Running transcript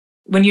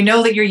when you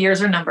know that your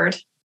years are numbered,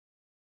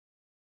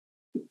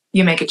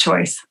 you make a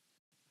choice.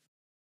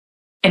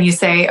 And you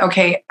say,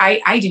 okay,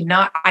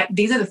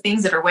 these are the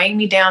things that are weighing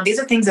me down. These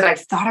are things that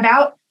I've thought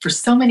about for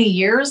so many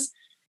years,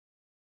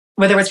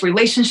 whether it's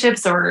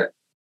relationships or,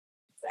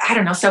 I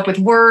don't know, stuff with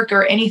work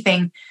or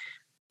anything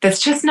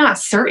that's just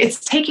not, it's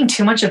taking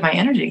too much of my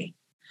energy.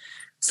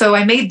 So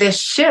I made this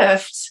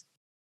shift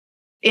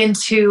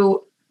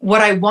into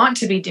what I want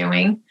to be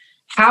doing,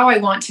 how I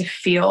want to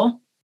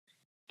feel,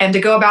 and to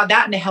go about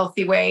that in a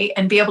healthy way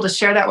and be able to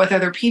share that with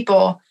other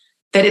people,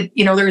 that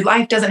their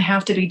life doesn't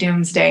have to be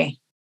doomsday.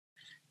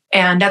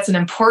 And that's an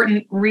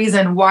important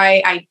reason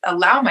why I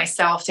allow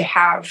myself to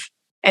have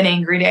an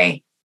angry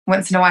day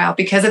once in a while,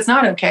 because it's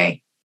not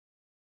okay.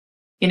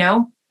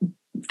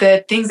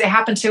 The things that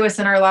happen to us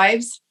in our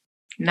lives,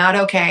 not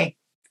okay,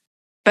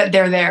 but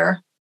they're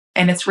there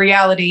and it's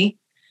reality.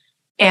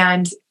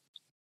 And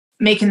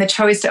making the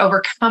choice to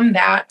overcome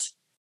that,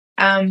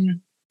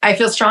 I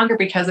feel stronger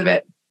because of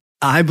it.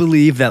 I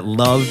believe that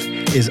love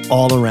is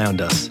all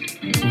around us.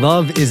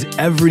 Love is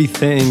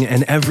everything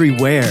and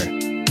everywhere.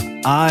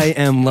 I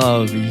am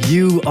love.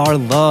 You are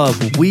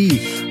love.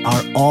 We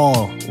are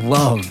all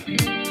love.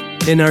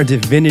 In our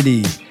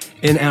divinity,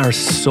 in our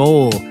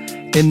soul,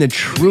 in the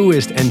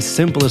truest and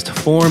simplest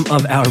form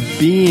of our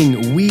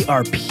being, we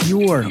are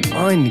pure,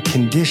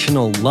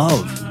 unconditional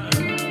love.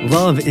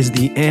 Love is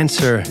the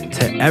answer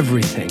to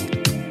everything.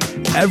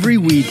 Every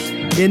week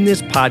in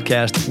this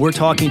podcast, we're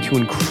talking to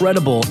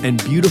incredible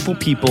and beautiful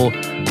people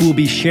who will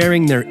be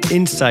sharing their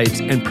insights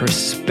and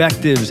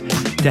perspectives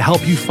to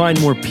help you find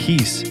more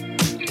peace,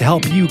 to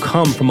help you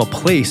come from a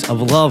place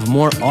of love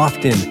more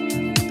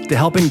often, to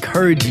help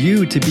encourage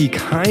you to be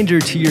kinder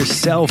to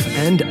yourself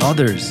and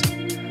others,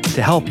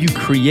 to help you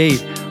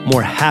create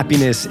more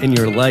happiness in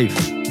your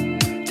life,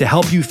 to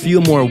help you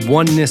feel more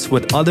oneness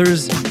with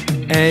others,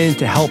 and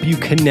to help you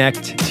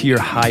connect to your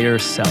higher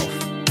self.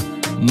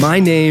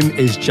 My name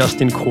is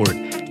Justin Court.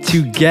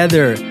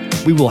 Together,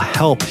 we will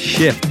help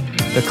shift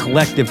the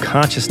collective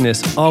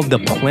consciousness of the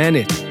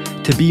planet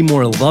to be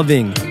more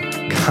loving,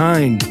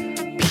 kind,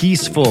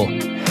 peaceful,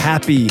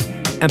 happy,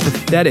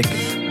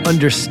 empathetic,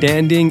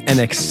 understanding, and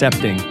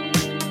accepting.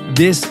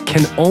 This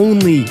can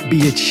only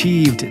be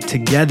achieved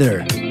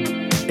together.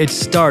 It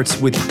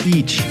starts with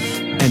each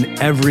and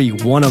every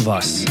one of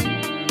us.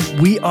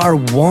 We are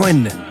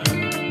one,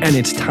 and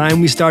it's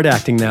time we start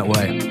acting that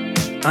way.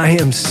 I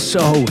am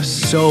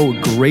so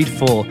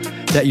grateful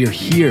that you're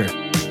here.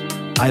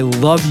 I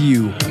love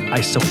you,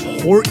 I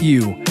support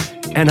you,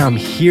 and I'm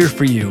here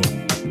for you.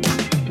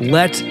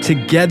 Let's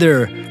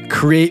together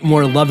create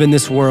more love in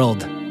this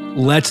world.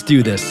 Let's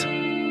do this.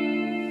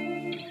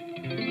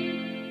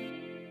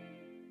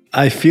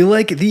 I feel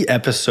like the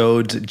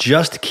episodes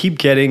just keep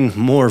getting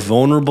more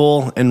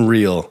vulnerable and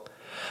real,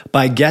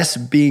 by guests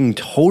being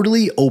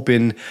totally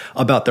open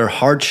about their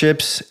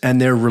hardships and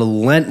their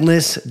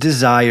relentless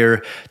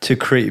desire to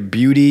create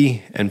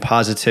beauty and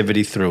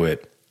positivity through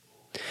it.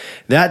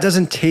 That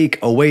doesn't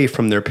take away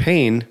from their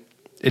pain,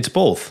 it's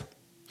both.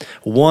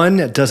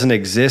 One doesn't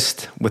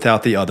exist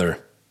without the other.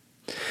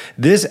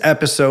 This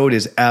episode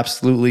is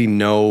absolutely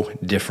no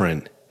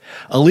different.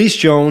 Elise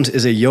Jones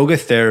is a yoga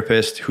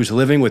therapist who's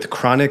living with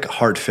chronic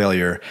heart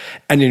failure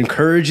and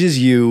encourages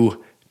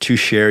you to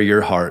share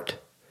your heart.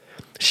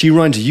 She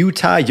runs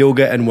Utah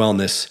Yoga and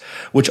Wellness,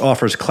 which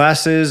offers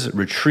classes,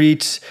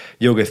 retreats,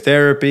 yoga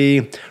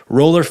therapy,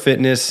 roller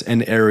fitness,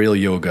 and aerial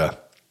yoga.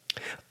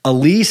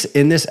 Elise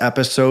in this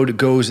episode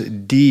goes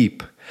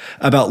deep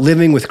about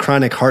living with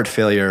chronic heart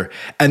failure,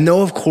 and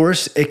though of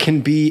course it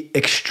can be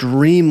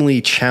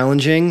extremely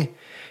challenging,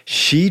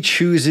 she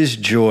chooses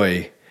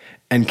joy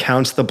and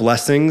counts the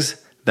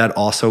blessings that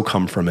also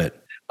come from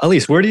it.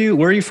 Elise, where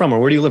are you from, or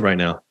where do you live right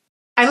now?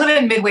 I live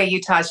in Midway,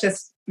 Utah. It's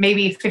just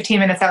maybe 15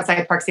 minutes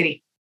outside Park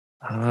City.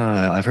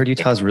 I've heard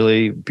Utah's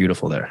really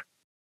beautiful there.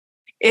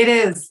 It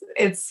is.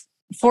 It's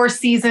 4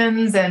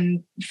 seasons,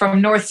 and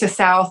from north to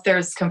south,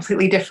 there's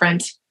completely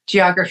different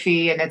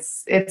geography, and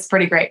it's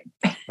pretty great.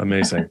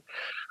 Amazing.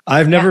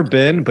 I've never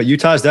been, but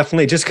Utah is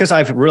definitely, just because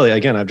I've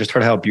just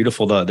heard how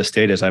beautiful the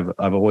state is. I've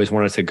always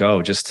wanted to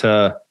go just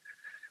to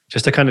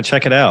kind of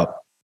check it out.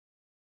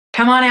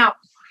 Come on out.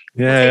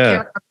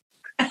 Yeah.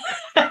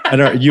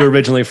 And are you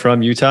originally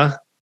from Utah?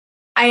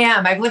 I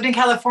am. I've lived in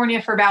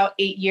California for about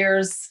 8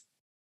 years.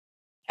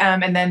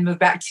 And then moved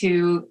back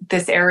to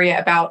this area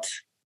about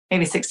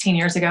maybe 16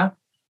 years ago.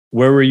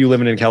 Where were you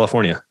living in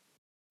California?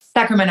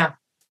 Sacramento.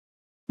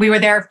 We were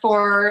there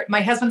for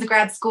my husband's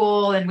grad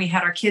school, and we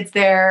had our kids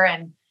there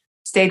and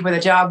stayed where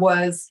the job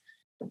was,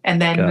 and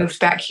then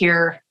moved back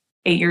here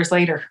 8 years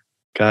later.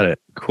 Got it.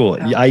 Cool.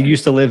 So, I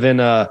used to live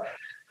in, I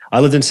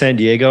lived in San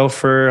Diego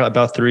for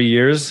about 3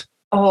 years.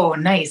 Oh,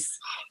 nice.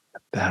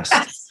 Best.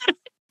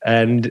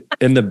 And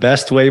in the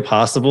best way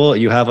possible,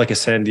 you have like a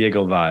San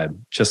Diego vibe,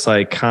 just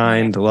like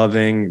kind,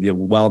 loving,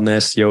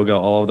 wellness, yoga,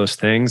 all of those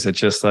things. It's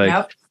just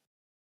like,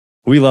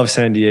 We love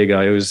San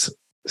Diego.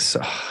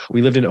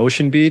 We lived in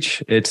Ocean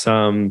Beach. It's,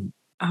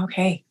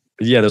 okay.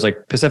 Yeah, there's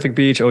like Pacific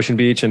Beach, Ocean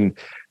Beach, and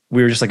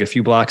we were just like a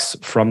few blocks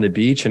from the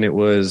beach, and it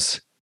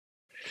was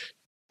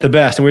The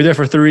best. And we were there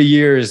for 3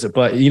 years,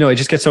 but it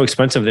just gets so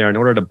expensive there. In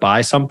order to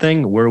buy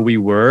something where we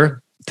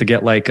were, to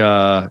get like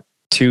a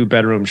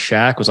 2-bedroom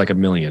shack was like $1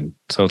 million.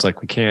 So it's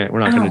like, we're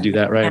not going to do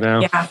that right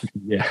now. Yeah.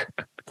 Yeah.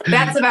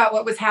 That's about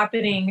what was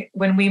happening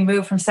when we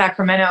moved from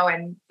Sacramento,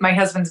 and my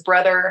husband's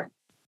brother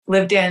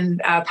lived in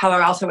Palo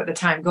Alto at the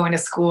time going to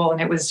school. And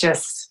it was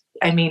just,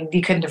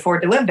 you couldn't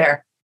afford to live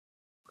there.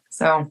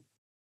 So,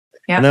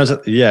 yeah. And that was,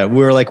 we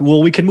were like,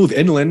 well, we can move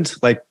inland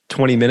like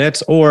 20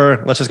 minutes,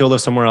 or let's just go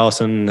live somewhere else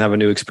and have a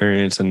new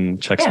experience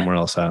and check somewhere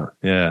else out.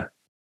 Yeah.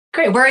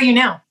 Great. Where are you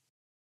now?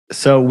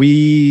 So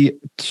we've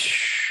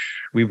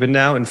been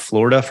now in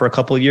Florida for a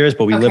couple of years,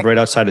 but we live right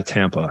outside of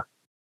Tampa.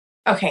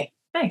 Okay.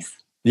 Nice.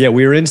 Yeah,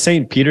 we were in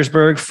St.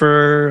 Petersburg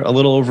for a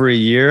little over a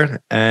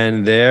year,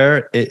 and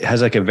there it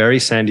has like a very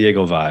San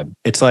Diego vibe.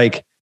 It's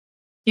like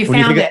you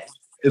found it.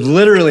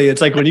 Literally, it's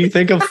like when you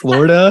think of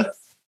Florida,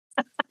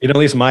 at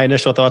least my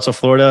initial thoughts of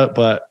Florida,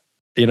 but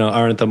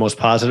aren't the most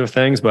positive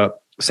things.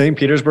 But St.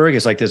 Petersburg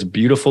is like this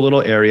beautiful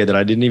little area that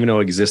I didn't even know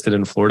existed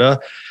in Florida.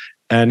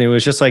 And it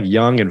was just like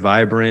young and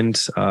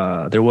vibrant.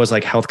 There was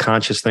like health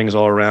conscious things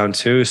all around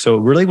too. So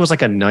it really was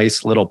like a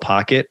nice little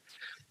pocket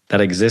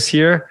that exists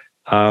here.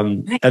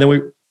 And then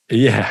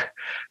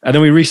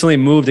we recently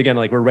moved again,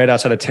 like we're right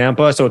outside of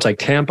Tampa. So it's like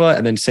Tampa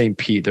and then St.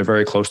 Pete. They're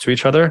very close to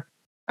each other.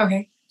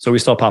 Okay. So we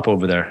still pop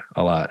over there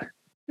a lot.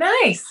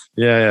 Nice.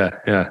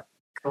 Yeah.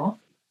 Cool.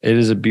 It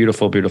is a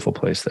beautiful, beautiful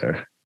place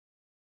there.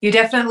 You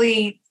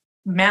definitely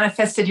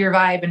manifested your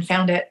vibe and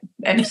found it.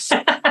 And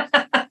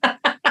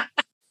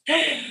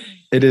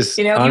it is.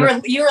 You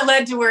were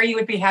led to where you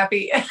would be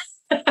happy.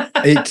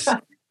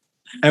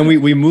 And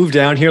we moved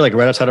down here like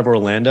right outside of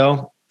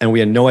Orlando, and we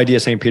had no idea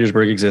St.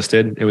 Petersburg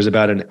existed. It was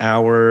about an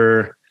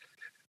hour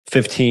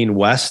 15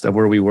 west of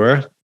where we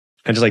were,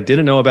 and just like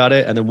didn't know about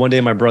it. And then one day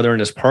my brother and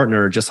his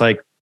partner just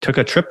like took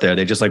a trip there.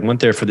 They just like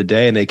went there for the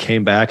day, and they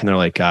came back and they're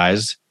like,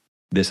 guys,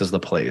 this is the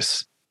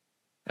place.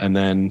 And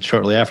then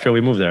shortly after, we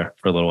moved there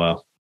for a little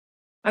while.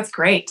 That's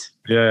great.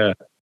 Yeah.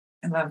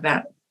 I love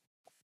that.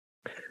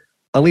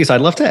 Elise,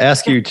 I'd love to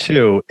ask you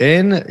too,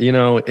 in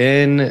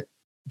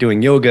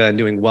doing yoga and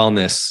doing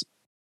wellness,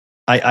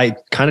 I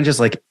kind of just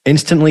like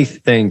instantly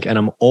think, and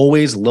I'm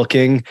always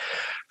looking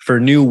for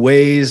new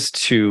ways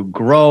to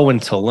grow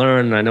and to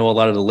learn. And I know a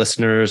lot of the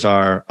listeners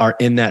are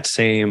in that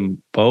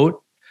same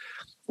boat.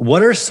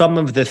 What are some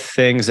of the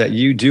things that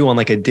you do on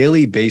like a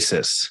daily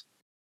basis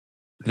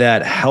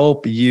that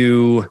help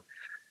you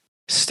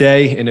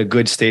stay in a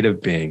good state of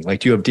being?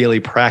 Like, do you have daily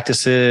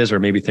practices or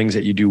maybe things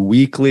that you do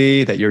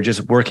weekly that you're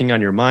just working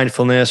on your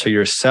mindfulness or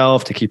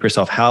yourself to keep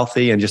yourself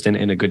healthy and just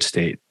in a good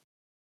state?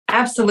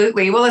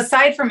 Absolutely. Well,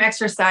 aside from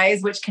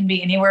exercise, which can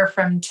be anywhere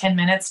from 10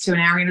 minutes to an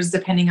hour, just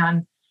depending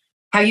on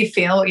how you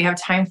feel, what you have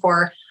time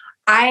for,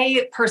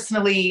 I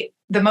personally,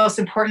 the most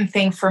important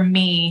thing for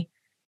me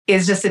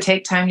is just to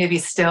take time to be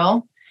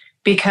still,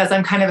 because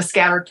I'm kind of a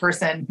scattered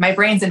person. My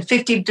brain's in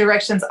 50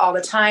 directions all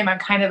the time. I'm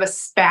kind of a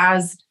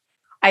spaz.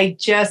 I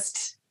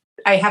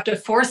have to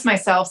force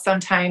myself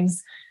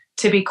sometimes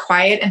to be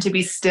quiet and to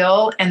be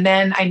still. And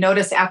then I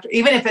notice after,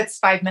 even if it's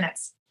 5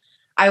 minutes,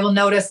 I will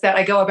notice that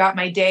I go about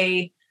my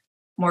day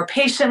more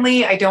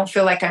patiently. I don't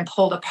feel like I'm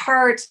pulled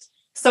apart.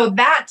 So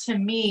that to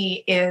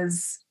me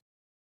is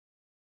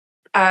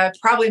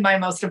probably my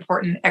most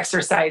important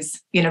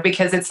exercise,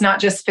 because it's not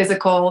just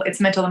physical, it's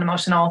mental and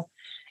emotional.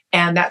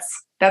 And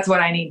that's what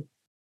I need.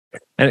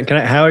 And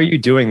how are you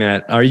doing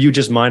that? Are you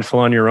just mindful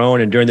on your own,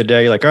 and during the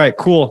day, you're like, all right,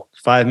 cool,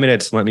 5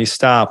 minutes, let me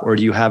stop? Or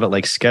do you have it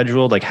like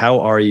scheduled? Like, how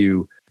are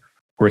you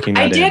working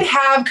that in? I did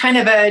have kind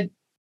of a,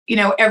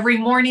 every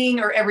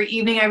morning or every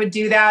evening I would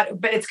do that,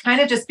 but it's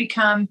kind of just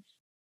become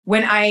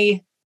when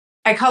I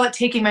call it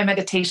taking my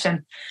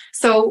meditation.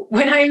 So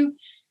when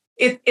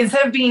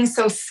instead of being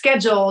so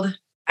scheduled,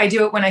 I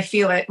do it when I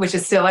feel it, which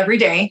is still every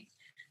day.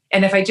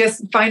 And if I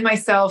just find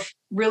myself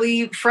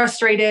really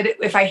frustrated,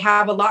 if I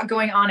have a lot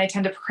going on, I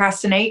tend to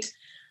procrastinate.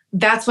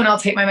 That's when I'll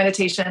take my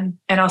meditation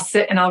and I'll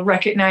sit and I'll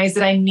recognize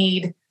that I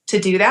need to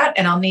do that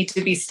and I'll need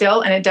to be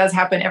still. And it does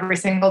happen every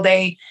single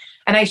day.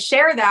 And I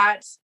share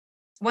that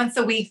once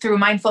a week through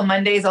Mindful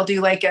Mondays. I'll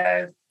do like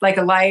a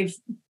live,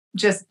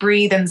 just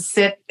breathe and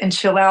sit and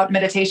chill out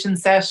meditation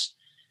sesh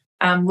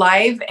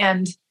live.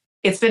 And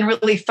it's been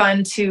really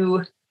fun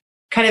to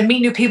kind of meet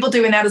new people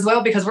doing that as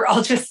well, because we're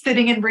all just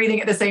sitting and breathing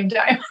at the same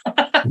time.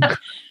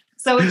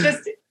 So it's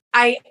just,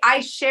 I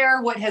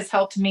share what has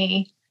helped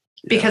me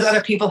because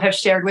other people have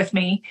shared with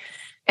me.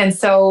 And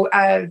so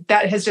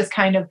that has just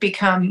kind of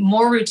become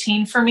more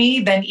routine for me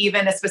than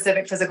even a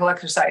specific physical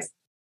exercise.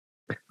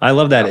 I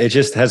love that. It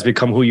just has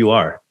become who you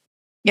are.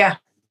 Yeah.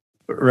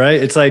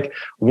 Right. It's like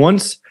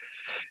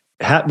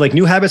like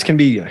new habits can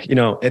be,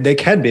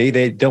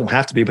 they don't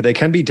have to be, but they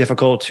can be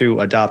difficult to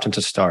adopt and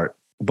to start.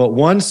 But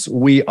once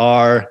we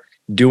are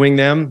doing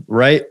them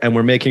right, and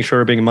we're making sure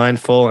we're being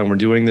mindful and we're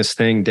doing this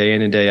thing day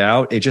in and day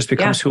out, it just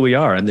becomes who we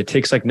are. And it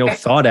takes like no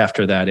thought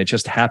after that. It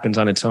just happens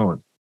on its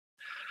own.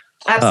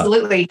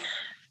 Absolutely.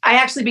 I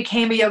actually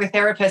became a yoga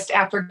therapist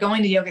after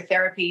going to yoga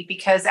therapy,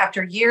 because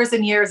after years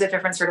and years of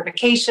different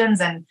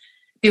certifications and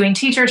doing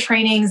teacher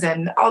trainings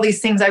and all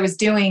these things I was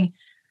doing,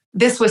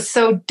 this was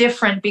so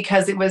different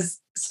because it was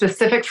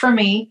specific for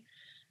me,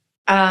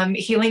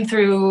 healing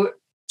through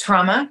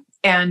trauma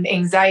and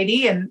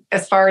anxiety, and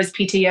as far as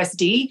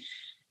PTSD,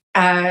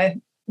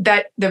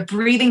 that the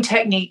breathing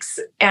techniques,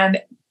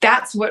 and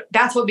that's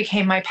what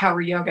became my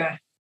power yoga.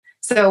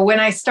 So when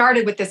I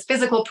started with this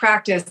physical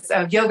practice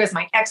of yoga as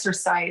my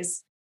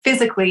exercise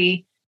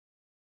physically,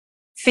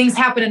 things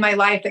happened in my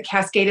life that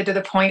cascaded to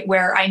the point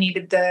where I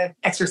needed the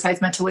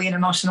exercise mentally and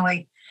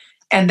emotionally.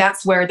 And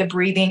that's where the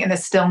breathing and the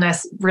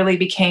stillness really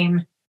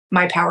became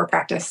my power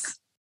practice.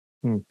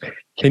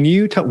 Can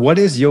you tell, what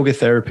is yoga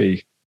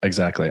therapy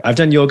exactly? I've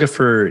done yoga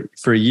for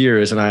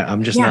years, and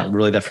I'm just not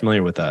really that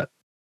familiar with that.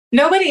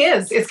 Nobody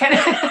is. It's kind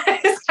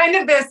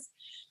of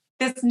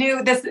this new,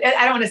 I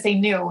don't want to say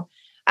new.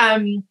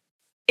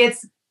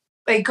 It's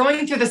like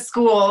going through the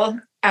school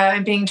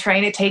and being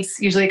trained. It takes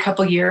usually a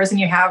couple years, and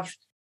you have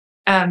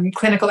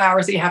clinical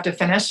hours that you have to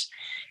finish.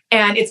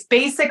 And it's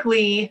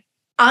basically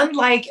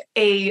unlike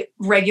a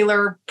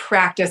regular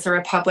practice or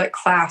a public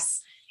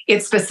class.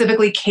 It's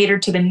specifically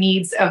catered to the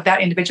needs of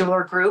that individual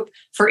or group.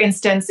 For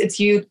instance, it's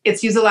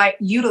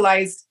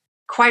utilized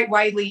quite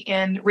widely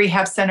in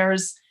rehab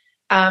centers,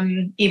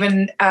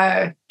 even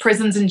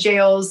prisons and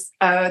jails,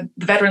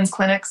 veterans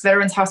clinics,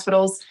 veterans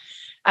hospitals,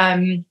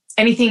 any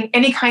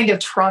kind of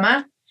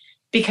trauma,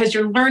 because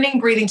you're learning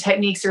breathing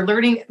techniques, you're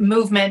learning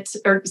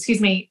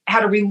how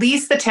to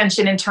release the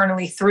tension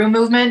internally through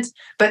movement,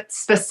 but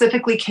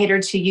specifically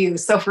catered to you.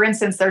 So for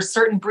instance, there's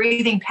certain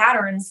breathing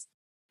patterns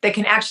that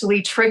can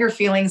actually trigger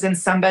feelings in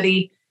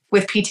somebody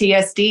with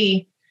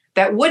PTSD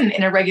that wouldn't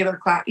in a regular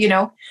class.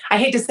 I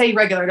hate to say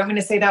regular, I don't mean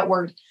to say that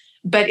word,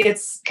 but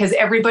it's because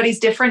everybody's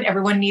different.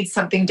 Everyone needs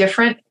something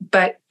different.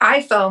 But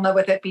I fell in love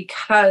with it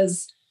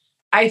because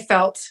I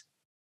felt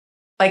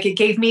like it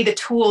gave me the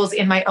tools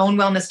in my own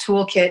wellness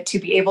toolkit to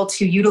be able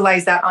to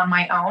utilize that on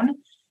my own.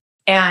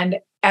 And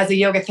as a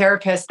yoga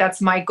therapist,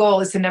 that's my goal,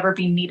 is to never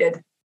be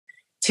needed,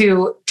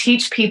 to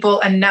teach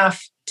people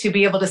enough to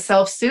be able to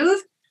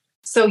self-soothe.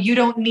 So you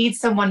don't need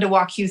someone to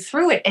walk you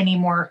through it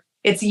anymore.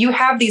 You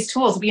have these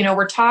tools.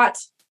 We're taught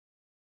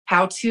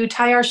how to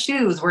tie our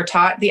shoes. We're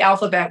taught the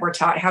alphabet. We're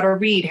taught how to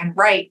read and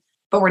write,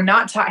 but we're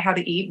not taught how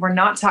to eat. We're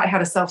not taught how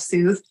to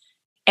self-soothe.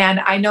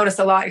 And I noticed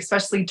a lot,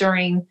 especially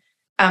during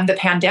the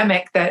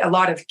pandemic, that a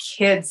lot of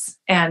kids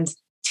and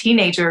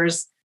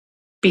teenagers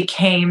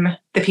became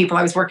the people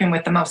I was working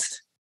with the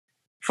most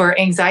for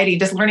anxiety,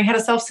 just learning how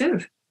to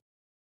self-soothe.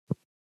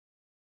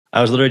 I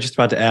was literally just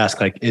about to ask,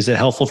 is it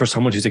helpful for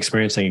someone who's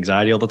experiencing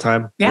anxiety all the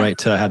time, right,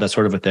 to have that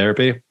sort of a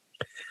therapy?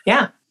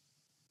 Yeah.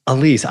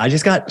 Elise, I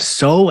just got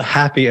so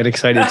happy and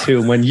excited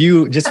too when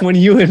you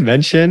had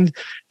mentioned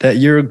that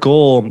your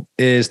goal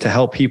is to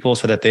help people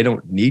so that they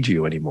don't need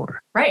you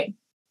anymore. Right.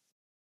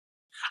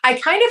 I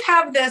kind of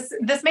have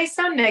this may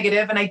sound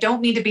negative, and I don't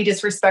mean to be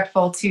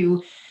disrespectful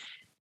to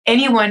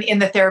anyone in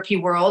the therapy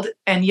world.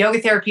 And yoga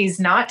therapy it's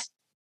not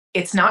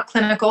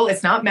clinical,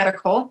 it's not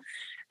medical.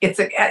 It's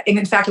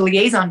in fact a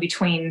liaison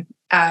between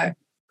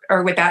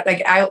or with that.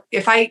 Like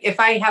if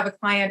I have a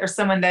client or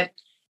someone that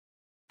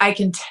I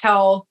can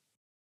tell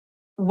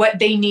what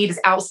they need is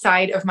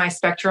outside of my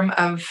spectrum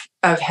of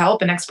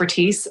help and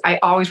expertise, I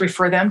always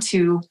refer them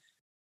to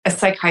a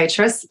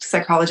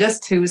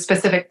psychologist, to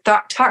specific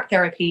talk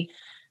therapy.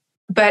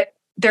 But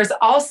there's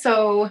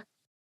also,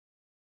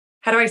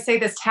 how do I say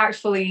this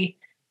tactfully?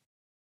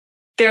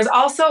 There's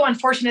also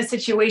unfortunate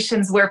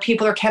situations where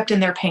people are kept in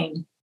their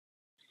pain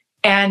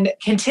and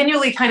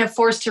continually kind of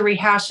forced to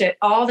rehash it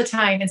all the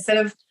time instead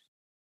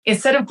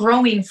of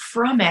growing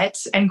from it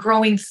and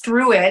growing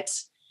through it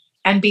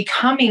and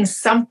becoming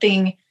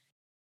something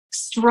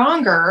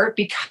stronger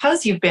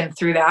because you've been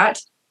through that.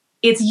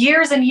 It's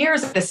years and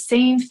years of the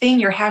same thing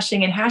you're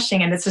hashing.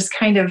 And it's just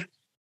kind of,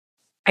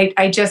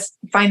 I just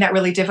find that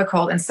really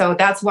difficult. And so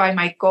that's why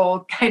my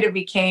goal kind of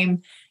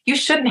became, you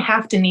shouldn't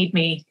have to need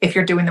me if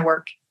you're doing the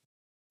work.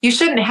 You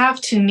shouldn't have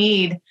to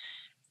need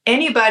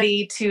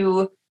anybody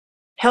to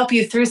help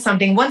you through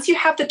something once you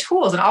have the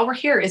tools. And all we're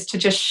here is to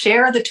just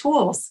share the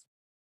tools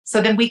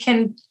so then we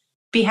can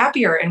be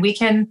happier and we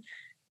can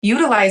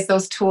utilize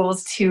those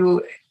tools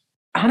to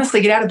honestly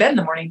get out of bed in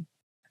the morning.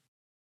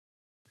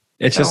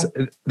 It's just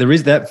the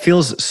reason that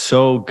feels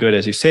so good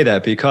as you say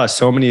that, because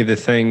so many of the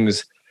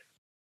things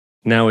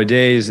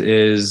nowadays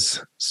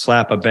is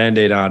slap a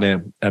Band-Aid on it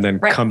and then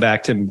come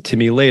back to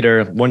me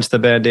later. Once the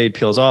Band-Aid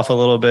peels off a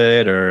little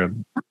bit or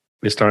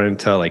we're starting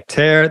to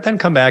tear, then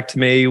come back to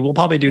me. We'll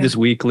probably do this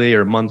weekly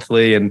or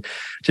monthly and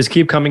just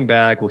keep coming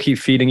back. We'll keep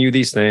feeding you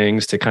these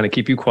things to kind of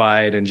keep you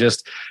quiet and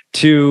just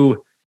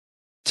to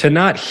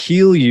not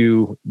heal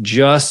you,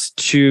 just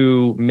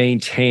to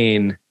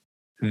maintain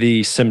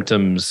the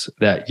symptoms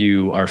that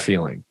you are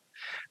feeling.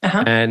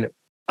 And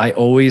I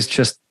always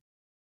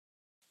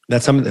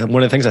that's one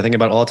of the things I think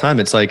about all the time.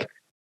 It's like,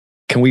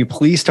 can we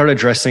please start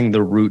addressing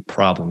the root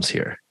problems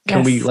here?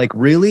 Can we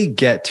really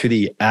get to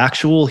the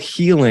actual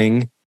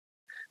healing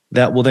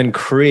that will then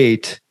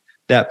create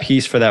that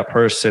piece for that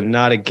person,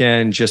 not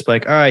again, just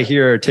like, all right,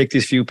 here, take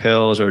these few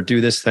pills or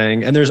do this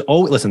thing. And there's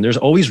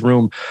always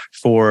room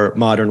for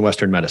modern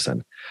Western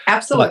medicine.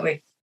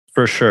 Absolutely.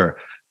 For sure.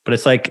 But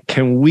it's like,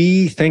 can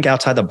we think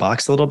outside the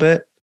box a little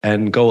bit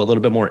and go a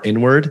little bit more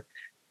inward?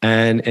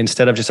 And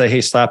instead of just say,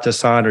 hey, slap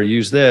this on or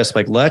use this,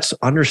 like, let's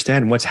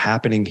understand what's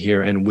happening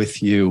here and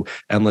with you.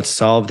 And let's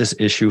solve this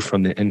issue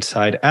from the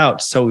inside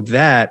out so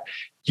that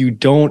you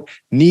don't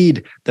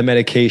need the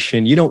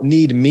medication. You don't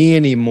need me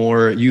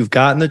anymore. You've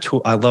gotten the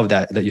tool. I love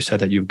that you said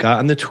that you've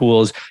gotten the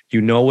tools. You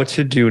know what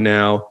to do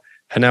now.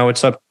 And now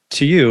it's up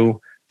to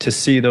you to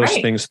see those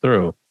things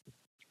through.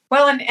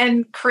 Well,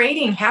 and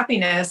creating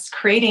happiness,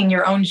 creating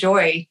your own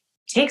joy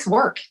takes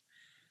work.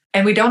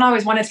 And we don't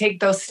always want to take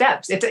those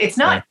steps. It's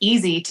not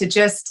easy to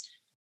just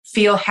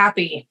feel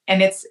happy.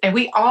 And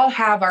we all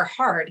have our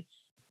hard.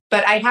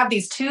 But I have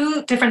these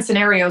two different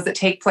scenarios that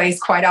take place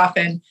quite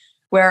often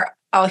where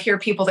I'll hear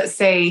people that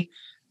say,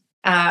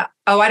 I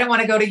don't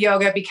want to go to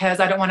yoga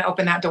because I don't want to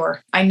open that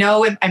door. I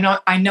know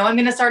I'm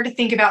going to start to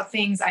think about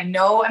things. I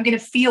know I'm going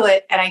to feel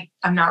it and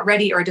I'm not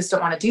ready, or I just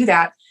don't want to do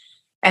that.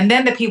 And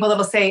then the people that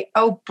will say,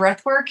 oh,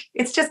 breath work,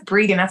 it's just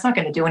breathing. That's not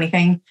going to do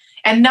anything.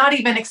 And not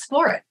even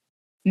explore it,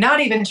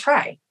 not even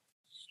try.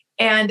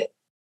 And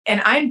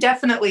I'm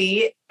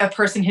definitely a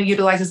person who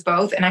utilizes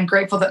both. And I'm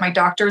grateful that my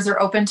doctors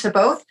are open to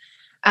both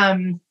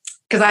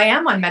because I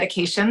am on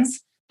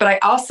medications. But I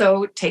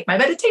also take my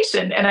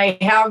meditation, and I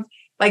have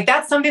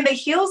that's something that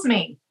heals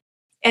me.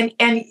 And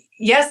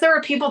yes, there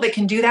are people that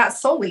can do that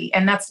solely,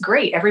 and that's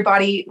great.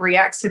 Everybody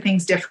reacts to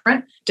things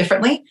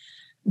differently,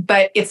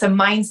 but it's a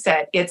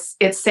mindset. It's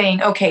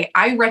saying, okay,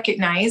 I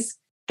recognize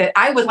that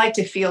I would like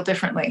to feel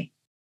differently.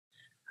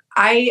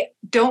 I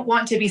don't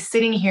want to be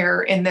sitting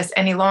here in this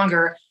any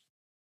longer.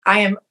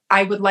 I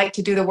would like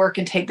to do the work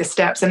and take the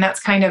steps. And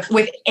that's kind of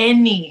with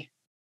any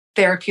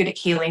therapeutic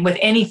healing, with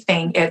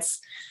anything,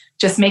 it's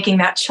just making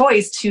that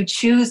choice to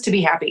choose to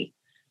be happy.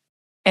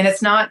 And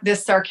it's not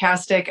this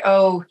sarcastic,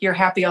 oh, you're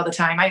happy all the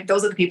time.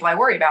 Those are the people I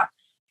worry about,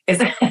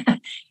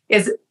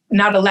 is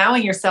not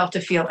allowing yourself to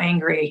feel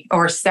angry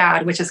or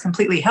sad, which is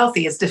completely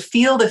healthy, is to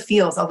feel the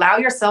feels. Allow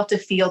yourself to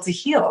feel, to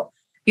heal.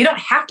 You don't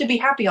have to be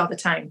happy all the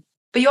time,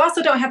 but you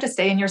also don't have to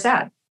stay in your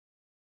sad.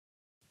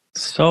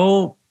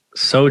 So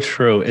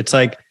true. It's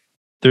like,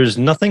 there's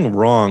nothing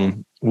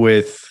wrong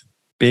with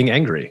being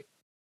angry.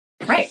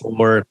 Right.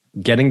 Or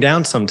getting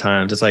down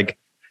sometimes. It's like,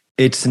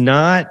 it's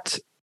not,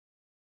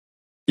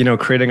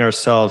 creating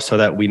ourselves so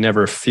that we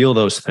never feel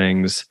those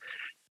things.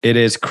 It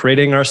is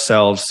creating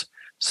ourselves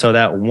so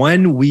that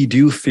when we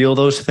do feel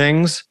those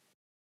things,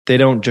 they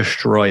don't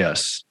destroy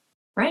us.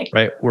 Right.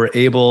 Right. We're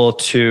able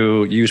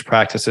to use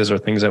practices or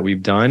things that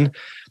we've done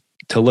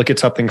to look at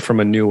something from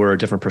a new or a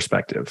different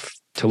perspective,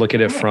 to look at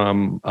it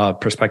from a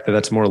perspective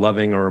that's more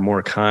loving or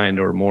more kind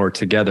or more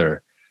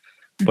together.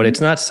 But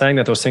it's not saying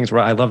that those things,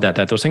 I love that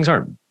those things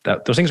aren't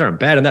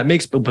bad. And that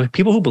makes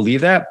people who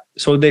believe that,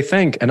 so they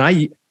think, I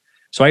used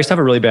to have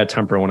a really bad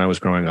temper when I was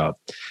growing up,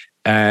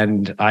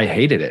 and I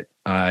hated it.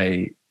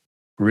 I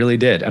really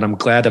did. And I'm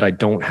glad that I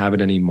don't have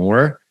it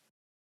anymore.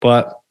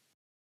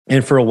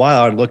 And for a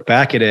while I'd look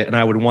back at it and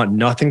I would want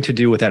nothing to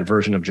do with that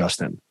version of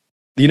Justin.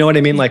 You know what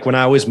I mean? Like when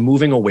I was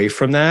moving away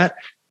from that,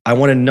 I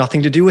wanted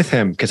nothing to do with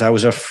him because I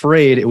was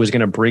afraid it was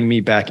going to bring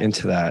me back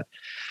into that.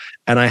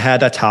 And I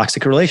had that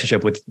toxic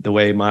relationship with the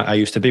way I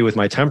used to be with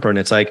my temper. And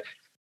it's like,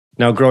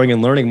 now growing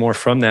and learning more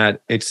from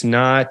that, it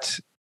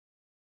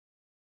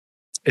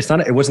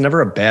was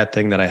never a bad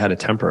thing that I had a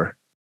temper.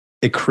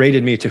 It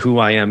created me to who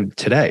I am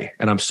today.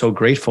 And I'm so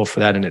grateful for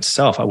that in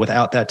itself.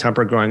 Without that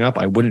temper growing up,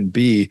 I wouldn't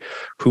be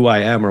who I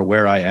am or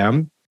where I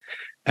am.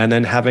 And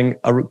then having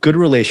a good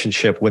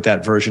relationship with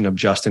that version of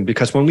Justin,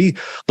 because when we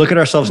look at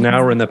ourselves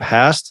now or in the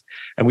past,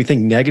 and we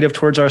think negative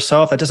towards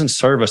ourselves, that doesn't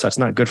serve us. That's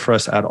not good for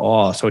us at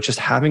all. So it's just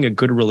having a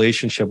good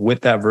relationship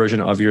with that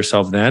version of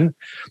yourself. Then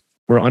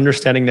we're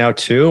understanding now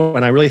too.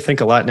 And I really think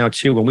a lot now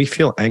too, when we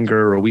feel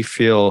anger or we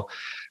feel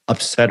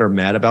upset or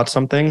mad about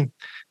something,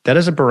 that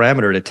is a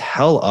barometer to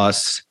tell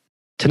us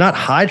to not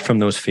hide from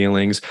those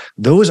feelings.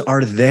 Those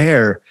are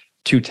there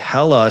to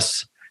tell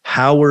us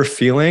how we're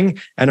feeling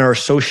and our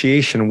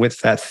association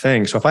with that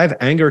thing. So if I have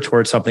anger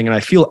towards something and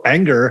I feel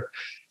anger,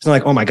 it's not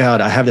like, oh my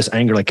God, I have this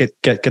anger, like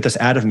get this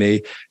out of me.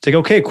 It's like,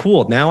 okay,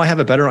 cool. Now I have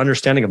a better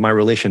understanding of my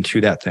relation to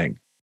that thing.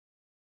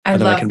 I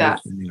love that.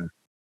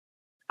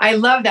 I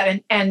love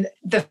that. And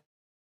the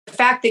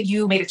fact that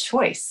you made a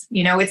choice,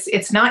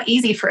 it's not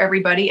easy for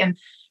everybody.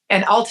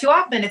 And all too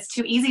often it's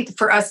too easy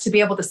for us to be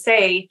able to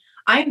say,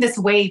 I'm this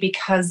way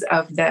because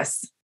of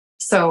this.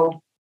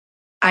 So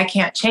I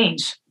can't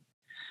change.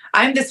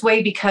 I'm this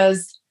way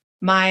because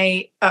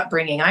my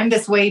upbringing. I'm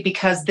this way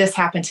because this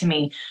happened to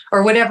me,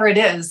 or whatever it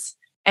is.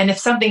 And if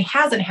something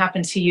hasn't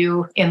happened to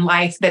you in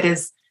life that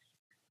is,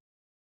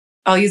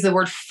 I'll use the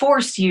word,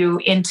 forced you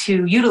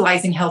into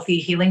utilizing healthy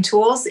healing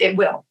tools, it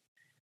will.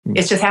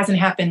 It just hasn't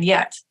happened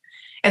yet.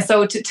 And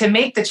so to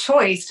make the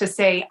choice to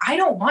say, I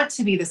don't want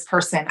to be this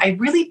person. I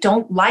really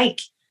don't like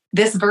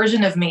this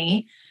version of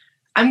me.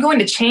 I'm going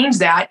to change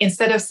that,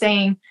 instead of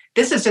saying,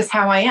 this is just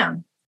how I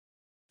am.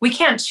 we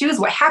can't choose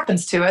what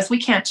happens to us. We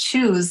can't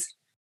choose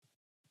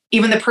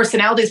even the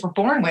personalities we're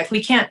born with.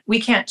 We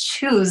can't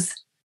choose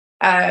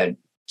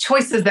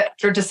choices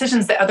or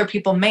decisions that other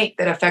people make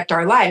that affect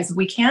our lives.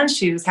 We can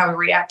choose how we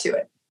react to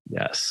it.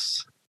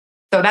 Yes.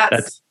 So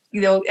that's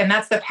and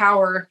that's the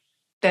power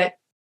that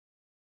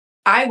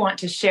I want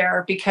to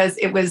share, because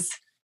it was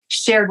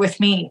shared with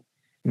me.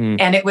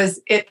 And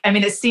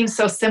it seems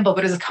so simple,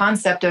 but it's a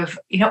concept of,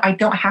 I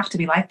don't have to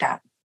be like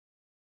that.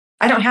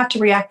 I don't have to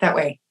react that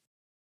way.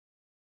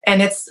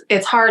 And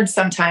it's hard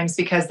sometimes,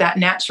 because that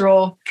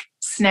natural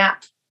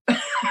snap,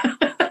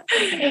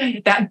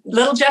 that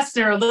little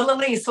Justin or little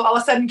Elise will all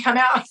of a sudden come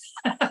out.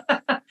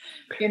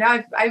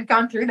 I've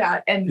gone through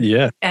that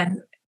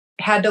and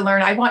had to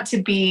learn. I want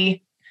to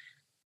be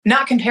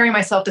not comparing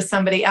myself to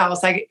somebody else.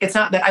 It's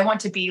not that I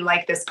want to be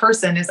like this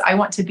person, is I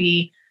want to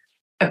be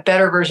a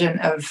better version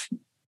of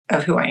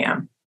who I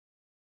am.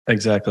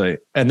 Exactly.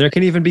 And there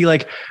can even be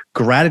like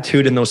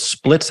gratitude in those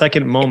split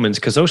second moments,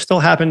 because those still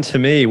happen to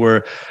me,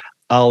 where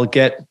I'll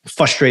get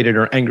frustrated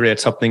or angry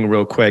at something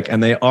real quick.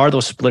 And they are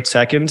those split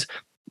seconds.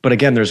 But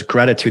again, there's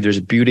gratitude,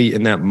 there's beauty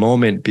in that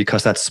moment,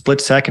 because that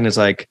split second is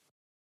like,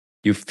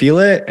 you feel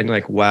it and you're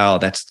like, wow,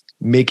 that's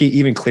making it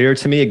even clearer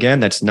to me. Again,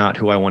 that's not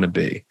who I want to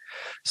be.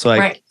 So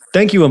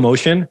Thank you,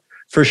 emotion,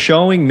 for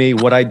showing me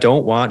what I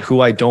don't want,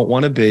 who I don't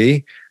want to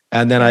be.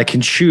 And then I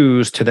can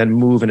choose to then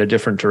move in a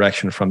different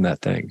direction from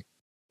that thing.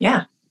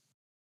 Yeah.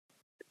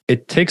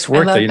 It takes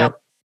work though, it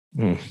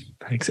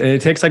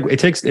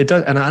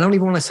does. And I don't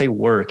even want to say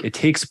work. It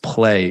takes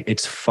play.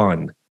 It's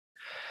fun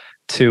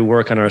to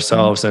work on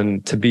ourselves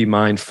and to be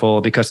mindful,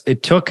 because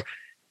it took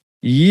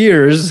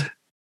years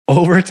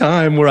over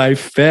time where I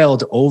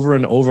failed over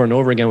and over and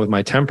over again with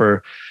my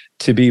temper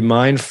to be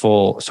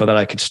mindful, so that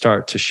I could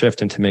start to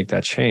shift and to make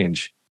that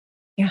change.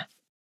 Yeah.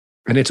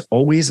 And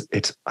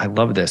I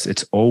love this.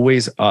 It's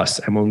always us.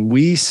 And when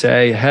we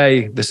say,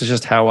 hey, this is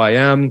just how I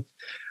am,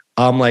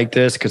 I'm like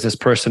this because this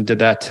person did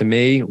that to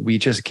me, we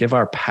just give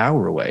our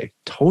power away.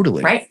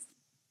 Totally. Right.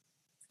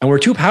 And we're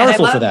too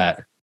powerful for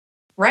that.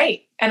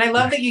 Right. And I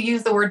love that you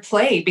use the word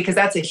play, because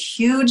that's a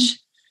huge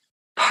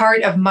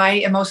part of my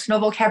emotional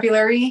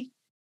vocabulary,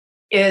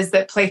 is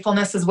that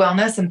playfulness is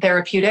wellness and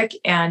therapeutic.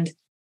 And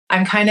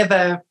I'm kind of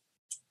a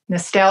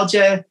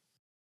nostalgia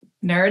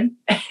nerd.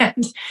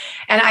 And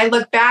I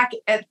look back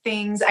at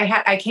things.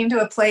 I came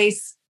to a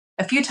place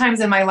a few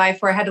times in my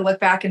life where I had to look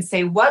back and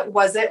say, what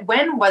was it?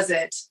 When was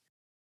it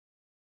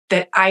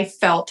that I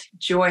felt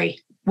joy?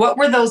 What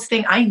were those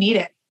things I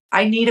needed?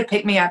 I need to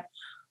pick me up.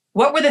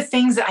 What were the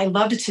things that I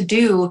loved to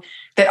do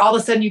that all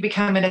of a sudden you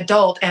become an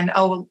adult and,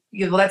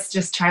 that's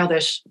just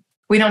childish.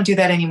 We don't do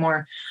that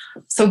anymore.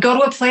 So go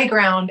to a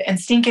playground and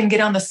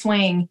get on the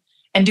swing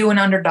and do an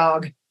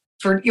underdog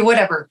for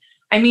whatever.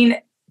 I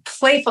mean,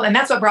 playful. And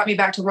that's what brought me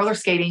back to roller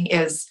skating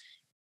is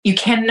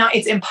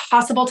it's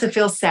impossible to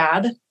feel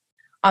sad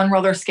on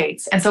roller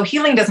skates. And so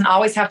healing doesn't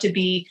always have to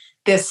be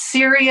this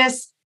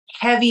serious,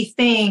 heavy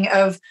thing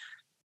of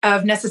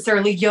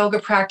necessarily yoga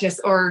practice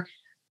or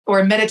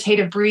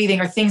meditative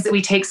breathing or things that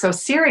we take so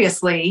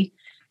seriously.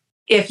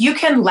 If you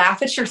can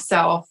laugh at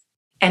yourself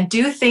and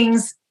do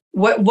things,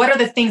 what are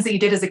the things that you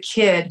did as a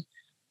kid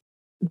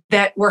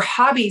that were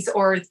hobbies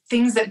or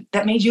things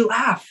that made you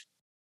laugh?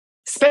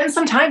 Spend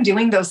some time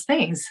doing those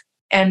things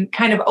and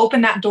kind of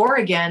open that door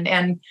again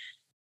and,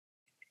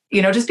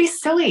 just be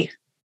silly,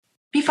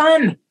 be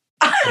fun.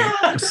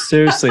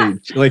 Seriously,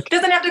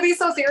 doesn't have to be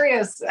so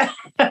serious.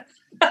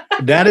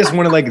 That is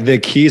one of the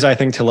keys, I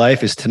think, to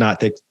life, is to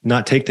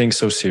not take things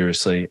so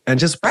seriously and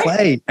just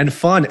play and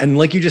fun. And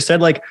like you just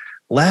said,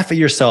 laugh at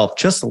yourself,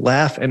 just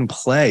laugh and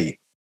play.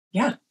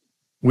 Yeah.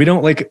 We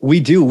don't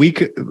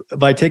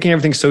by taking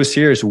everything so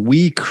serious,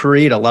 we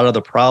create a lot of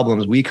the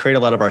problems. We create a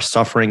lot of our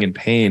suffering and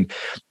pain.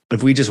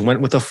 If we just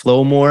went with the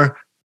flow more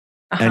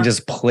and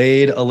just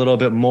played a little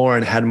bit more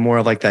and had more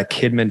of that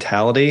kid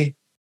mentality,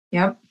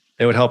 yep,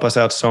 it would help us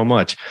out so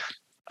much.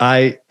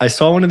 I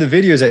saw one of the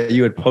videos that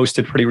you had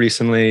posted pretty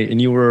recently,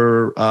 and you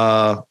were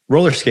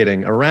roller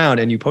skating around,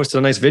 and you posted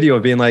a nice video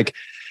of being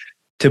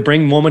to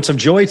bring moments of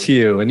joy to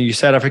you. And you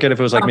said, I forget if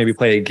it was maybe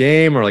play a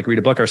game or read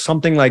a book or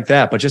something like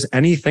that, but just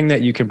anything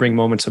that you can bring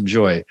moments of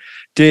joy.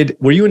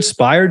 Were you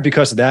inspired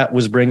because that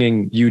was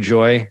bringing you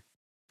joy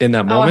in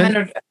that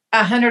moment?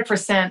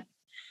 100%.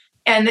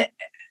 And,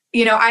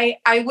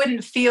 I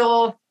wouldn't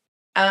feel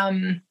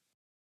like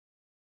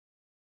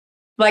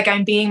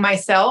I'm being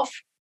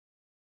myself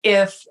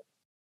if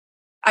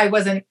I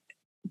wasn't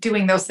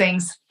doing those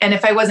things and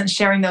if I wasn't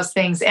sharing those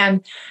things.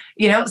 And,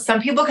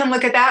 some people can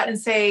look at that and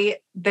say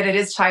that it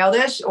is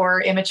childish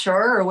or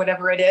immature or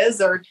whatever it is,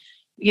 or,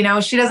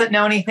 she doesn't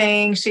know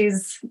anything.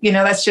 She's,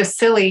 that's just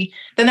silly.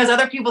 Then there's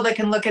other people that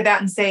can look at that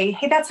and say,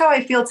 hey, that's how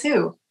I feel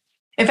too.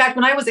 In fact,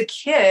 when I was a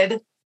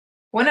kid,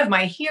 one of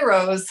my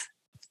heroes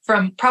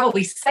from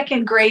probably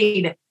second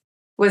grade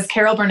was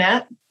Carol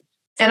Burnett.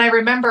 And I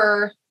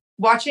remember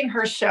watching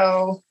her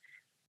show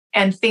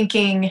and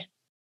thinking,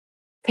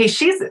 hey,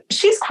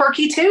 she's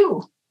quirky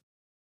too.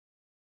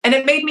 And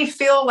it made me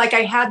feel like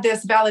I had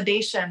this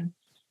validation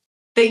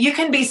that you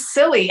can be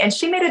silly. And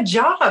she made a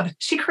job.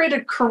 She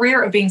created a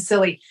career of being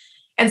silly.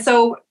 And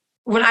so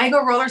when I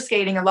go roller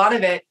skating, a lot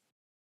of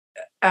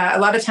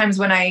times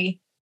when I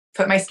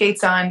put my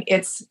skates on,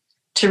 it's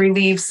to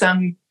relieve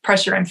some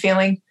pressure I'm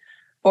feeling,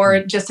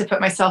 or just to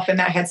put myself in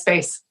that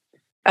headspace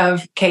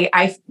of, okay,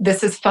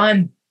 this is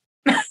fun.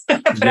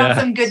 Put out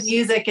some good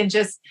music and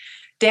just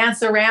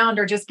dance around,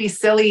 or just be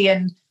silly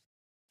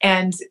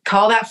and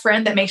call that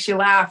friend that makes you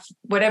laugh,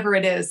 whatever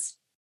it is.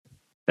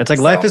 It's like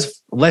life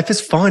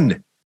is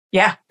fun.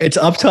 Yeah. It's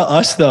up to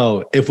us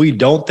though. If we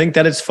don't think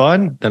that it's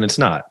fun, then it's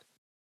not.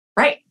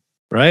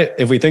 Right?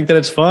 If we think that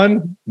it's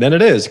fun, then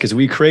it is, because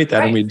we create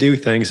that and we do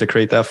things to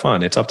create that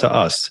fun. It's up to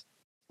us.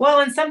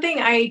 Well, and something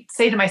I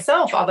say to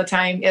myself all the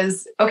time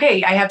is,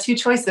 okay, I have two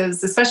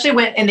choices, especially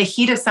when in the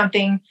heat of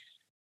something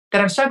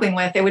that I'm struggling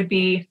with. It would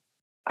be,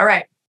 all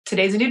right,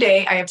 today's a new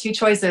day. I have two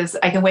choices.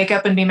 I can wake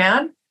up and be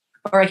mad,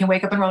 or I can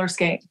wake up and roller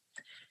skate.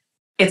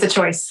 It's a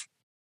choice.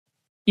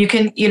 You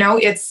can,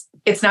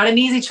 it's not an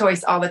easy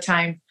choice all the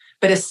time,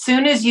 but as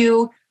soon as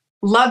you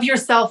love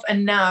yourself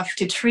enough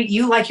to treat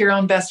you like your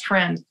own best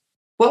friend,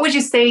 what would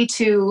you say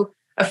to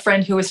a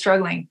friend who is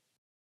struggling?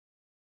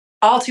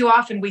 All too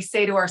often we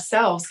say to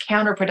ourselves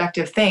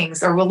counterproductive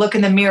things, or we'll look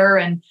in the mirror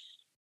and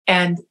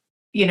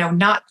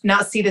not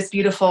see this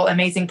beautiful,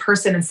 amazing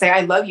person and say,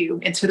 I love you,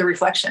 into the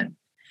reflection.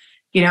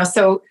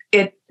 So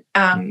if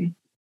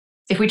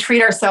we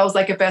treat ourselves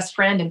like a best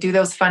friend and do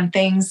those fun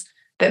things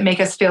that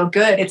make us feel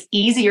good, it's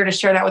easier to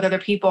share that with other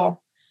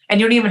people. And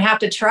you don't even have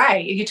to try.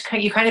 You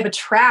kind of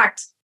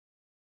attract,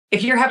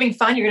 if you're having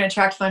fun, you're going to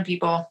attract fun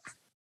people.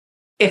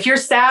 If you're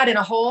sad in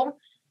a hole,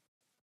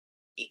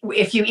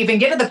 if you even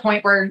get to the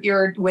point where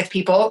you're with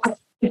people,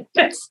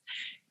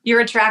 you're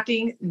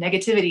attracting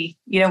negativity.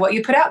 What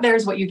you put out there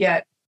is what you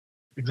get.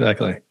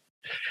 Exactly.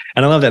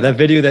 And I love that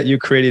video that you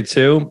created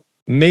too.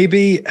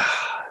 Maybe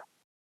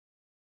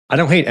I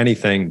don't hate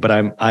anything, but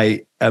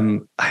I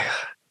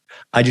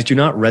just do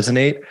not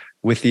resonate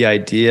with the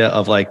idea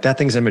of like, that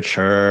thing's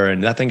immature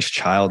and that thing's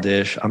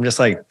childish. I'm just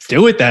like,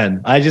 do it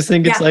then. I just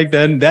think it's like,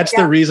 then that's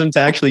the reason to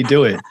actually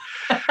do it.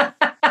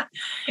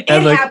 It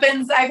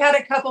happens. I've had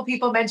a couple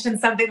people mention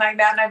something like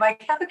that, and I'm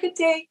like, have a good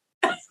day.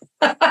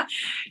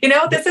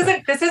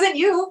 This isn't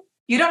you.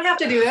 You don't have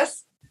to do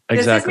this.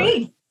 Exactly. This is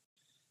me.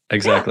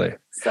 Exactly. Yeah.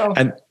 So,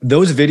 and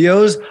those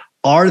videos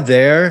are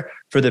there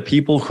for the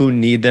people who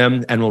need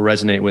them and will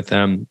resonate with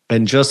them.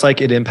 And just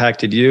like it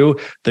impacted you,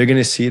 they're going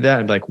to see that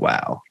and be like,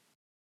 wow,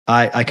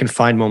 I can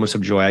find moments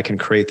of joy. I can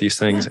create these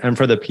things. And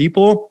for the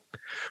people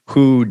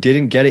who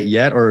didn't get it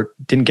yet or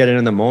didn't get it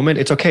in the moment,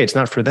 it's okay. It's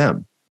not for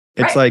them.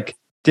 It's like,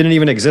 didn't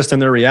even exist in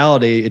their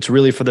reality. It's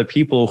really for the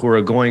people who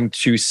are going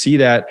to see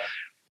that,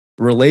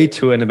 relate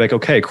to it, and be like,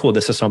 okay, cool.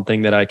 This is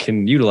something that I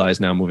can utilize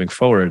now moving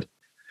forward.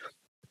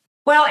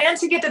 Well, and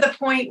to get to the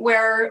point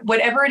where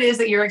whatever it is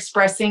that you're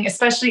expressing,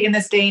 especially in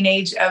this day and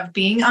age of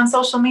being on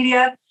social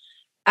media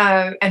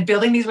and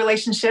building these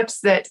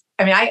relationships that,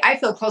 I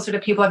feel closer to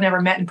people I've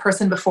never met in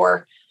person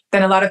before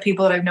than a lot of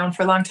people that I've known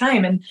for a long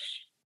time.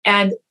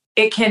 And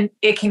it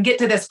can get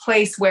to this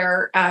place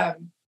where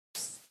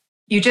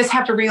you just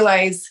have to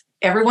realize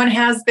everyone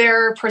has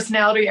their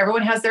personality,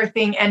 everyone has their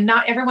thing, and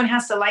not everyone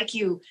has to like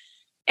you.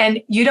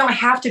 And you don't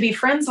have to be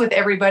friends with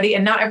everybody,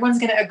 and not everyone's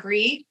going to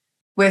agree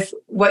with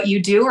what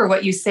you do or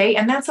what you say,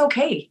 and that's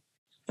okay.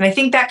 And I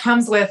think that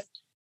comes with,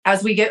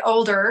 as we get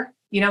older,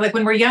 like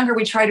when we're younger,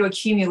 we try to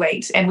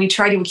accumulate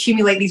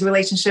these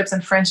relationships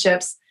and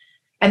friendships.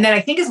 And then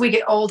I think as we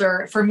get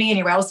older, for me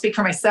anyway, I'll speak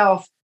for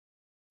myself,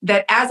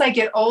 that as I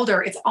get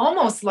older, it's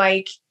almost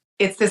like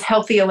it's this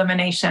healthy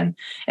elimination.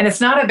 And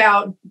it's not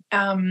about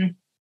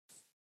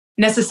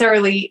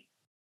necessarily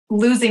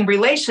losing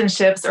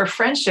relationships or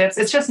friendships.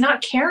 It's just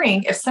not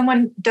caring if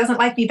someone doesn't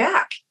like me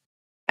back.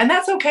 And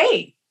that's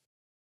okay.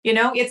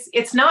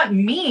 It's not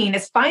mean. I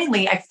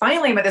finally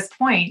am at this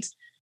point,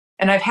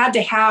 and I've had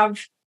to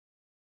have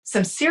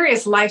some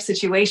serious life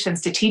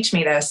situations to teach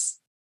me this,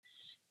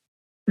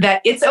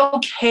 that it's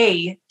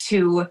okay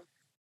to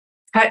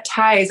cut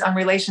ties on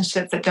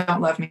relationships that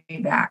don't love me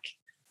back,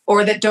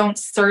 or that don't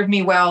serve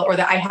me well, or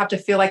that I have to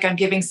feel like I'm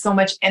giving so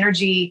much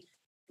energy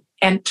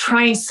and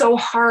trying so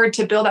hard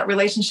to build that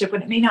relationship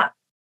when it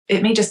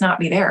may just not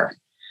be there.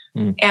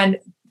 And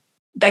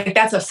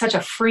that's such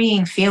a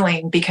freeing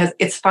feeling, because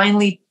it's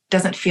finally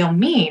doesn't feel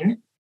mean.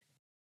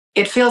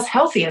 It feels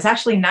healthy. It's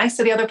actually nice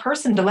to the other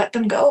person to let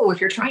them go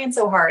if you're trying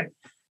so hard.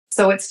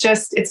 So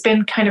it's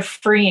been kind of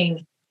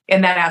freeing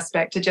in that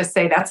aspect to just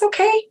say, that's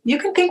okay. You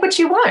can think what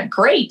you want.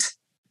 Great.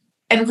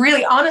 And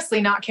really honestly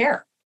not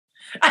care.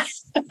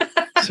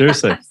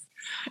 Seriously.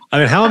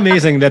 How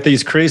amazing that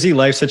these crazy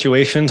life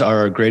situations are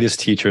our greatest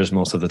teachers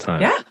most of the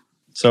time. Yeah.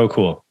 So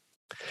cool.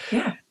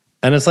 Yeah.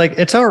 And it's like,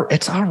 it's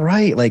all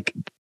right. Like,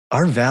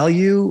 our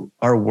value,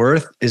 our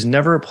worth is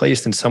never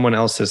placed in someone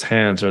else's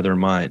hands or their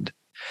mind.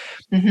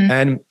 Mm-hmm.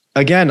 And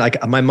again, like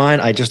my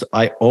mind, I do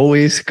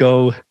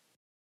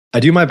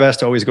my best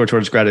to always go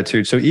towards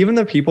gratitude. So even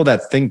the people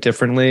that think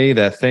differently,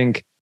 that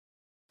think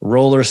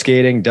roller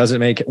skating doesn't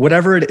make it,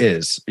 whatever it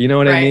is, you know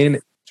what I mean?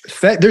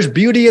 There's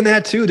beauty in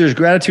that too. There's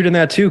gratitude in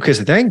that too.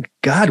 Because thank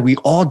God we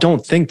all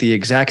don't think the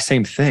exact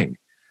same thing.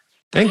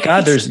 Thank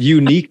God there's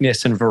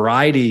uniqueness and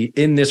variety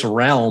in this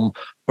realm,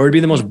 or it'd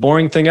be the most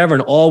boring thing ever.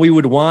 And all we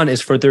would want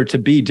is for there to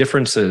be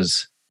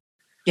differences.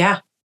 Yeah.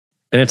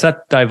 And it's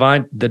the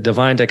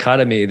divine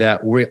dichotomy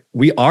that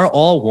we are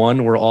all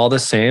one, we're all the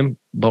same,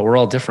 but we're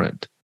all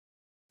different.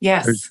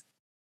 Yes. There's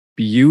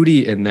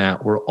beauty in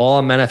that. We're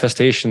all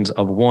manifestations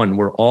of one.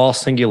 We're all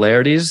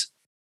singularities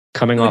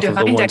coming off of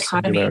the one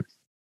singularity.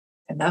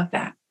 I love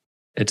that.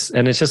 It's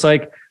just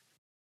like,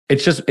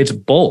 it's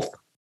both.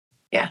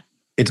 Yeah.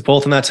 It's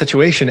both in that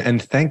situation.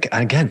 And thank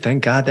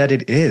God that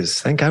it is.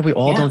 Thank God we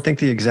all don't think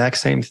the exact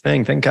same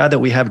thing. Thank God that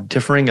we have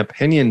differing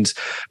opinions,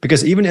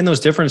 because even in those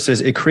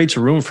differences, it creates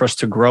room for us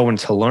to grow and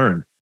to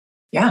learn.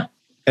 Yeah.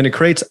 And it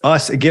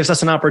gives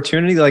us an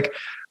opportunity. Like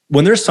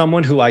when there's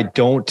someone who I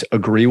don't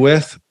agree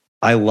with,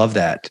 I love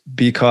that,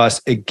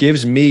 because it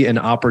gives me an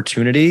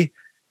opportunity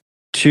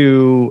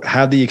to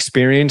have the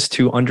experience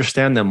to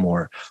understand them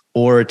more,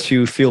 or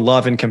to feel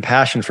love and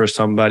compassion for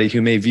somebody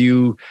who may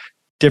view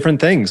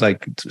different things,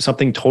 like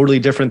something totally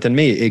different than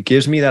me. It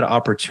gives me that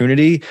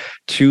opportunity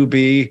to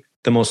be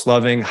the most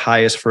loving,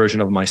 highest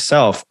version of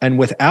myself. And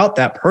without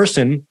that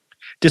person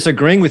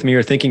disagreeing with me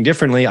or thinking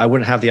differently, I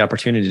wouldn't have the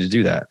opportunity to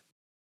do that.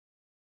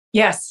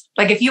 Yes.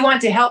 Like if you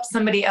want to help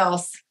somebody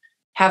else,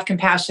 have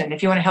compassion.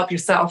 If you want to help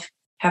yourself,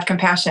 have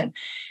compassion.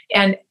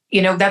 And,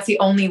 that's the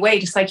only way,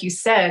 just like you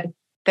said,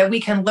 that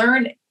we can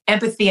learn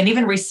empathy and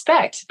even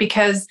respect,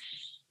 because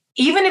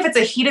even if it's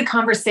a heated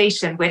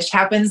conversation, which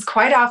happens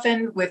quite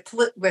often with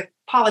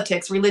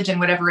politics, religion,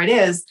 whatever it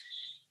is,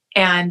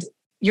 and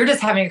you're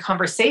just having a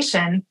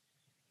conversation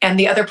and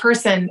the other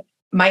person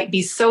might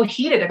be so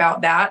heated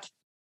about that,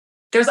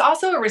 there's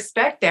also a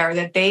respect there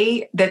that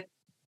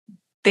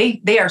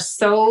they are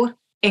so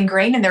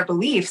ingrained in their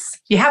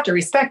beliefs. You have to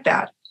respect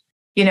that,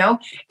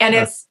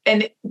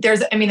 and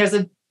there's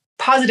a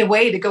positive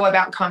way to go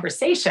about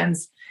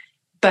conversations,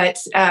 but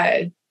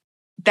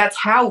that's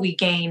how we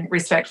gain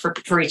respect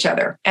for each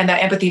other, and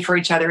that empathy for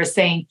each other is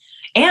saying,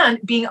 and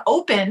being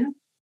open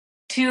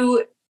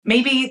to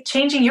maybe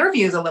changing your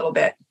views a little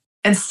bit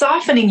and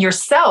softening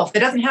yourself. It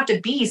doesn't have to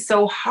be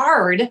so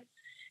hard.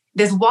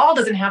 This wall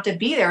doesn't have to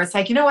be there. It's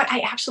like, you know what? I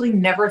actually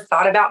never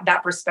thought about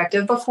that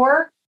perspective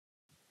before.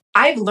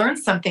 I've learned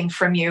something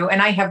from you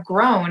and I have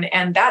grown,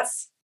 and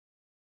that's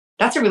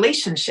a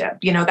relationship.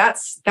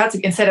 That's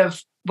instead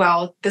of,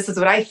 well, this is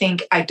what I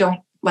think. I don't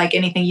like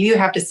anything you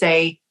have to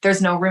say. There's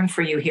no room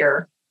for you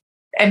here.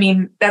 I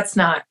mean, that's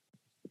not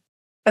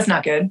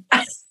good.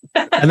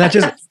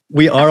 And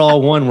we are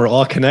all one. We're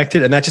all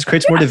connected. And that just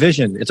creates more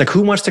division. It's like,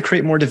 who wants to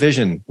create more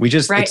division? We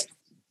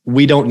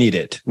don't need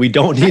it. We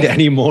don't need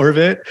any more of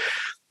it.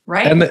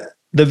 Right. And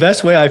the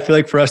best way I feel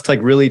like for us to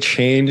really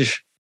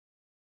change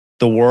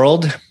the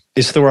world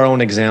is through our own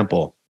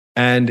example.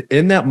 And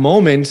in that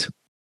moment,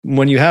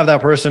 when you have that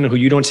person who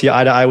you don't see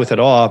eye to eye with at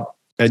all,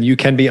 and you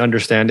can be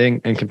understanding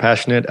and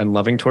compassionate and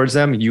loving towards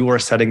them, you are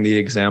setting the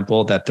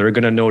example that they're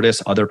going to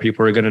notice, other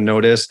people are going to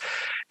notice.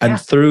 And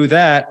through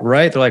that,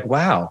 right, they're like,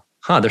 wow,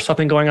 there's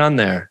something going on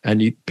there.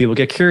 And people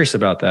get curious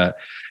about that.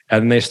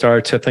 And they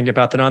start to think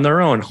about that on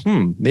their own.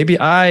 Maybe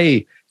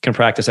I can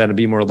practice that and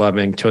be more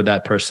loving to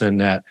that person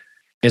that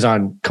is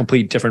on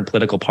complete different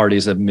political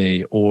parties of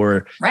me,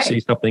 or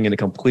see something in a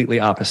completely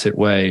opposite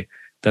way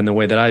than the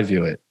way that I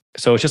view it.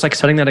 So it's just like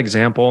setting that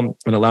example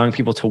and allowing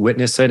people to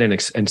witness it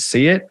and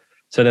see it,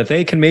 so that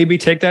they can maybe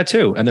take that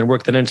too and then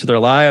work that into their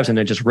lives, and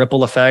it just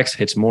ripple effects,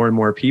 hits more and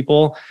more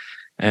people,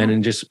 and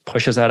it just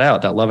pushes that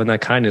out, that love and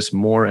that kindness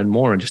more and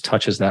more, and just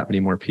touches that many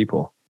more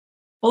people.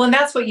 Well, and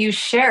that's what you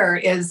share,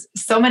 is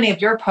so many of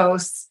your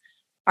posts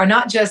are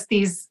not just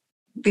these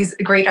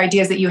great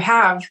ideas that you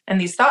have and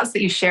these thoughts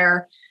that you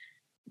share,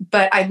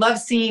 but I love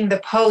seeing the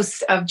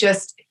posts of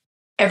just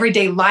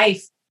everyday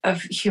life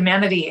of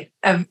humanity,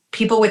 of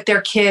people with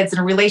their kids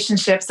and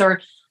relationships,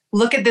 or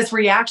look at this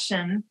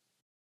reaction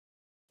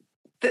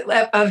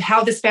of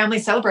how this family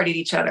celebrated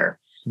each other.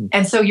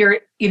 And so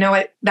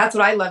that's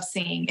what I love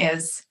seeing,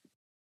 is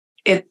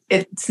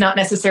it's not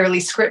necessarily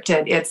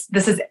scripted.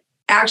 This is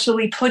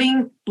actually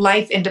putting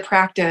life into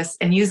practice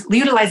and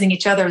utilizing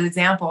each other as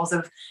examples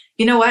of,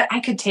 you know what, I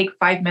could take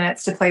 5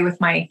 minutes to play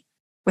with my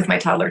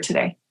toddler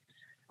today.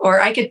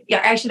 Or I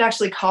should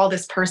actually call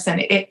this person.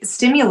 It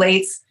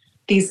stimulates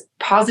these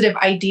positive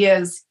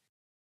ideas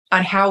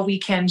on how we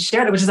can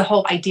share it, which is the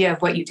whole idea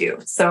of what you do.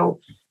 So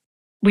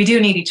we do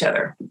need each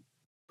other.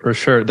 For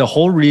sure. The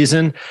whole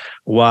reason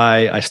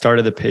why I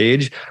started the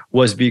page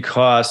was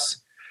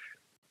because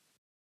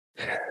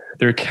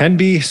there can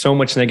be so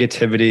much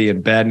negativity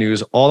and bad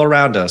news all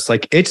around us.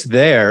 Like, it's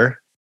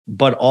there,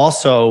 but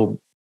also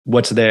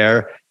what's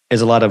there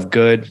is a lot of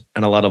good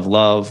and a lot of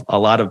love, a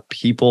lot of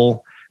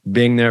people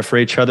being there for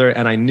each other.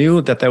 And I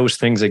knew that those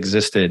things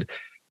existed.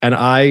 And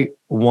I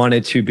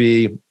wanted to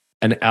be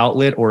an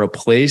outlet or a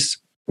place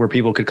where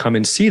people could come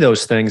and see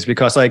those things,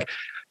 because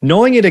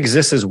knowing it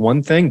exists is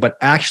one thing, but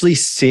actually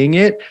seeing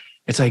it,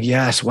 it's like,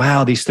 yes,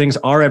 wow, these things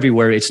are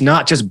everywhere. It's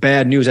not just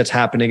bad news that's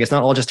happening. It's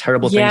not all just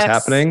terrible things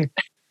happening.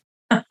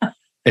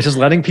 It's just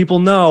letting people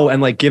know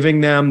and like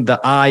giving them the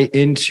eye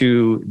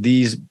into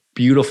these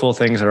beautiful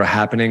things that are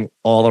happening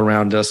all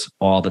around us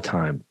all the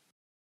time.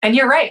 And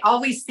you're right.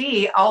 All we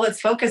see, all it's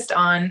focused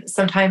on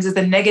sometimes is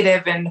the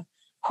negative and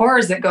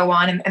horrors that go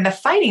on and the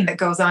fighting that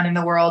goes on in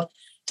the world,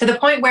 to the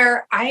point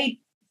where I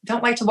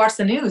don't like to watch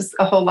the news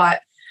a whole lot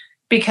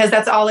because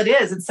that's all it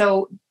is. And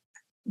so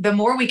the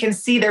more we can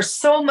see, there's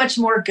so much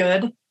more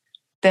good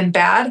than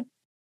bad.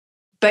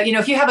 But,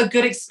 if you have a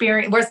good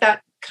experience, where's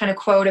that kind of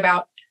quote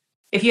about,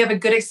 if you have a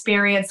good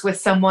experience with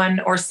someone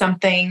or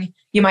something,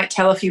 you might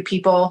tell a few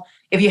people.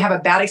 If you have a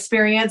bad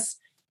experience,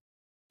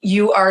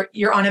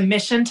 you're on a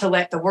mission to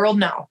let the world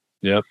know.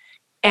 Yep.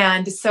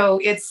 And so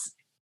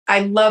I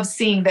love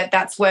seeing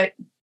that's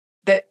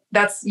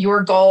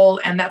your goal.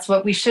 And that's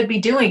what we should be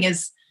doing,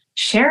 is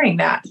sharing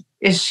that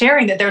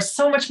there's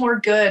so much more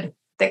good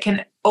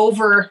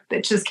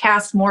that just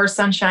cast more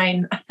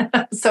sunshine,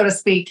 so to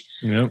speak,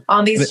 yep,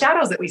 on these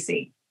shadows that we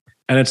see.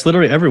 And it's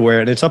literally everywhere.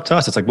 And it's up to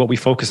us. It's like what we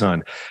focus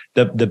on.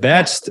 The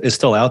bad is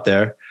still out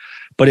there.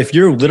 But if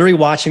you're literally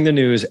watching the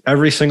news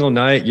every single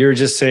night, you're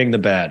just seeing the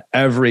bad.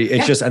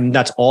 And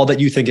that's all that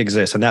you think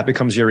exists. And that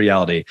becomes your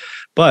reality.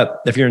 But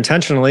if you're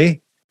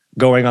intentionally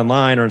going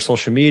online or on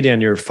social media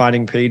and you're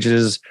finding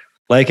pages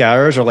like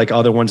ours or like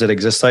other ones that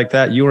exist like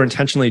that, you are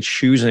intentionally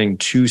choosing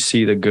to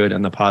see the good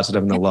and the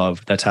positive and the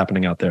love that's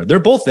happening out there. They're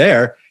both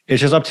there. It's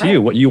just up to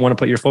you what you want to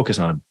put your focus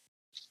on.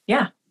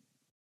 Yeah.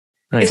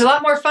 Nice. It's a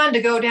lot more fun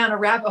to go down a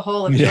rabbit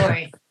hole of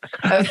joy.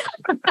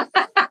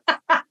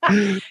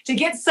 To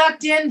get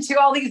sucked into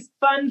all these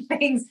fun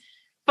things,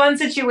 fun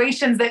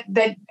situations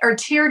that are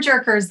tear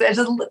jerkers, that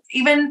just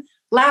even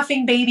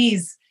laughing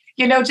babies,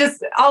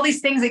 just all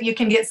these things that you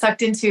can get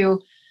sucked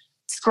into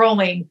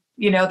scrolling,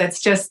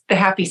 that's just the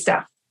happy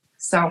stuff.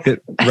 So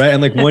right.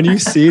 And like when you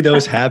see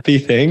those happy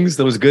things,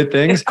 those good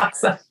things, it's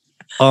awesome.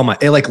 Oh my,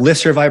 it like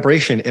lifts your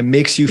vibration. It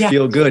makes you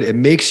feel good. It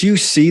makes you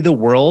see the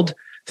world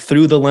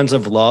through the lens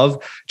of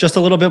love just a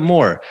little bit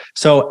more.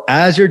 So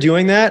as you're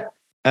doing that,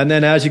 and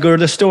then as you go to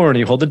the store and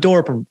you hold the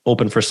door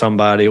open for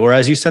somebody, or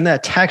as you send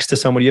that text to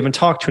someone you haven't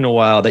talked to in a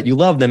while that you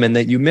love them and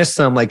that you miss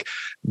them, like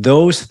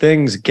those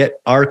things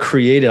are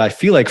created, I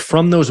feel like,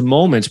 from those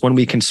moments when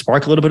we can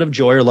spark a little bit of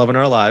joy or love in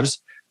our lives.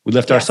 We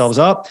lift ourselves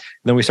up, and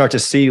then we start to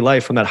see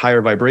life from that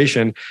higher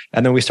vibration.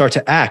 And then we start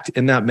to act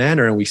in that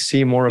manner and we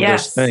see more of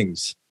those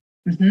things.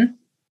 Mm-hmm.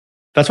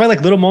 That's why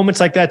like little moments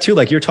like that too,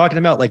 like you're talking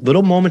about, like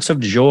little moments of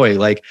joy,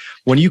 like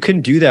when you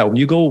can do that, when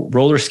you go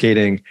roller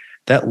skating,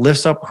 that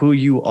lifts up who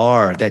you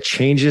are, that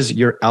changes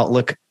your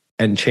outlook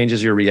and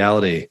changes your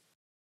reality.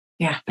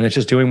 Yeah. And it's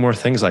just doing more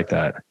things like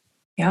that.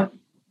 Yep.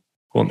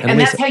 Well, and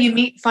that's how you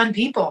meet fun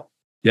people.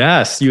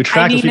 Yes. You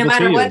attract people no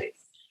matter to what, you.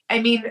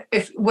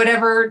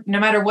 No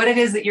matter what it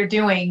is that you're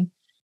doing,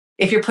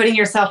 if you're putting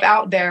yourself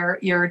out there,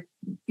 you're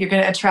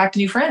going to attract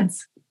new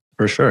friends.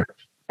 For sure.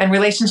 And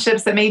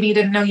relationships that maybe you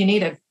didn't know you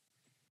needed.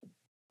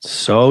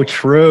 So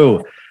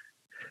true.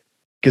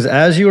 Because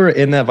as you are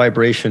in that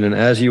vibration and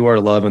as you are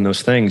loving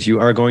those things, you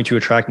are going to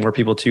attract more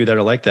people to you that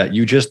are like that.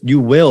 You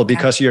will,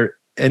 because you're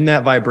in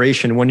that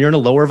vibration. When you're in a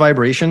lower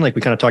vibration, like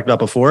we kind of talked about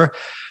before,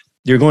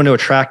 you're going to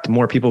attract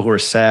more people who are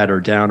sad or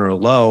down or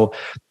low,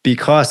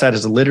 because that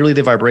is literally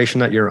the vibration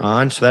that you're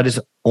on. So that is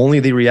only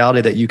the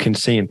reality that you can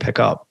see and pick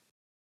up.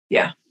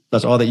 Yeah.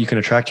 That's all that you can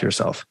attract to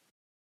yourself.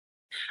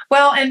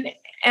 Well, and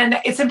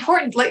it's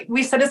important, like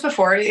we said this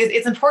before,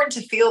 it's important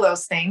to feel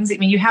those things. I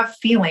mean, you have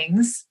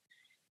feelings,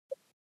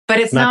 but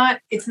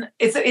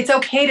it's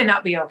okay to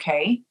not be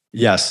okay.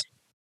 Yes.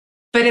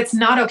 But it's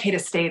not okay to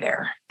stay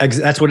there.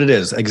 That's what it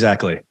is.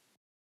 Exactly.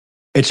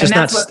 It's just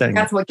not staying.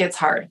 That's what gets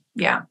hard.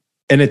 Yeah.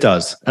 And it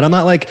does. And I'm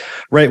not like,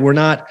 right, we're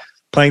not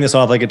playing this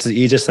off like it's the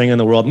easiest thing in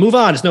the world. Move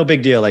on. It's no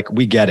big deal. Like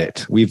we get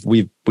it. We've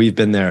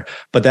been there.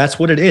 But that's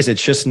what it is.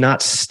 It's just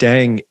not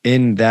staying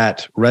in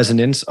that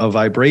resonance of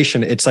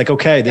vibration. It's like,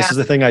 okay, this is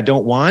the thing I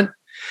don't want.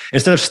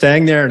 Instead of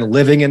staying there and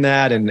living in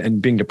that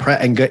and being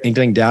depressed and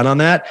getting down on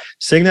that,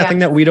 saying that thing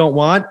that we don't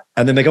want,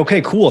 and then like,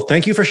 okay, cool.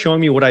 Thank you for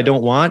showing me what I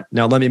don't want.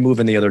 Now let me move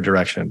in the other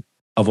direction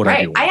of what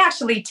I do want. I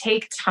actually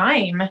take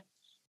time.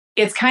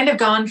 It's kind of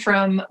gone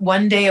from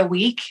 1 day a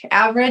week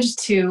average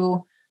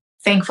to,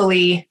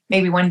 thankfully,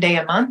 maybe 1 day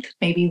a month,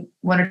 maybe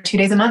 1 or 2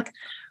 days a month,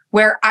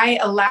 where I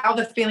allow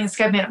the feelings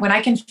to come in. When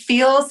I can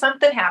feel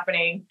something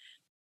happening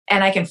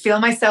and I can feel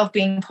myself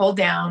being pulled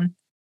down,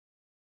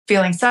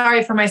 feeling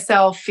sorry for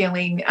myself,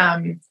 feeling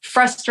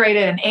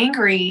frustrated and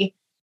angry,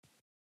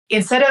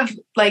 instead of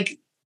like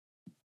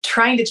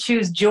trying to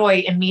choose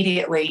joy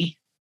immediately,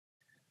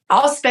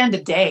 I'll spend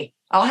a day.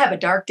 I'll have a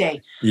dark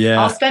day.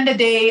 Yeah. I'll spend a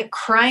day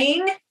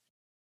crying,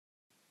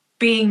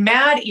 being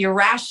mad,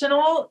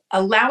 irrational,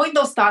 allowing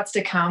those thoughts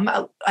to come.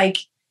 Like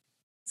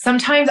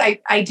sometimes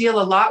I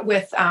deal a lot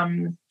with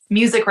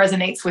music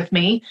resonates with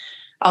me.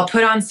 I'll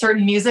put on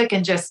certain music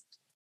and just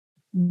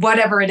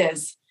whatever it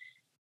is.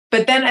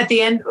 But then at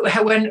the end,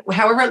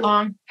 however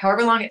long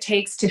it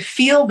takes to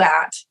feel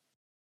that,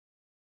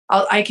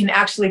 I can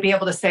actually be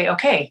able to say,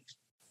 okay,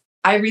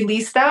 I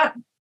release that,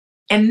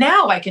 and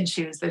now I can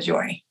choose the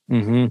joy.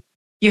 Mm-hmm.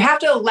 You have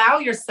to allow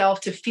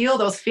yourself to feel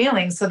those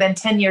feelings. So then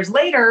 10 years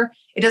later,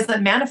 it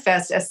doesn't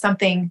manifest as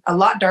something a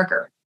lot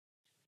darker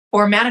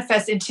or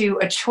manifest into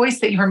a choice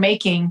that you're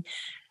making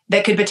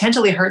that could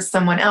potentially hurt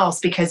someone else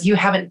because you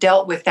haven't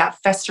dealt with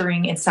that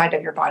festering inside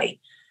of your body.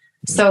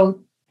 So,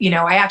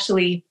 I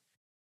actually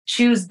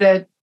choose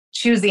the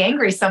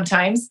angry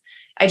sometimes.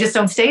 I just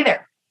don't stay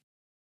there.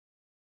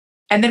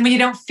 And then when you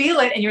don't feel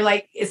it and you're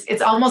like,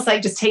 it's almost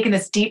like just taking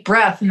this deep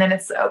breath and then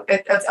it's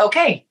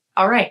okay.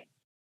 All right.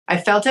 I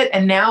felt it.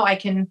 And now I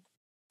can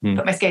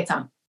put my skates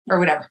on or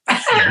whatever,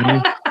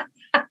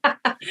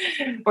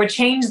 or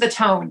change the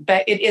tone,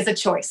 but it is a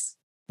choice.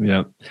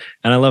 Yeah.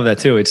 And I love that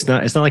too. It's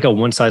not like a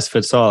one size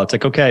fits all. It's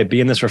like, okay, be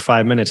in this for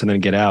 5 minutes and then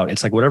get out.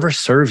 It's like whatever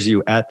serves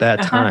you at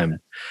that time.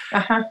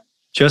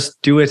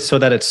 Just do it so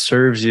that it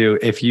serves you.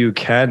 If you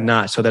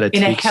cannot, so that it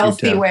in takes a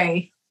healthy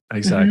way.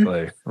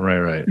 Exactly.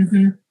 Right.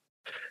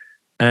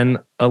 And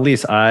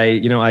Elise,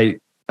 I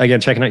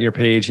again, checking out your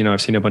page,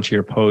 I've seen a bunch of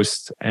your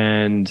posts,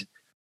 and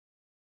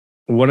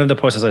one of the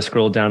posts, as I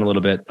scrolled down a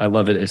little bit, I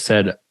love it. It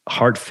said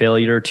heart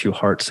failure to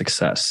heart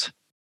success.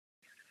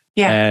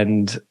 Yeah.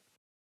 And,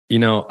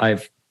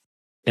 I've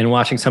been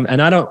watching some, and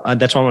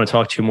that's why I want to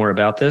talk to you more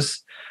about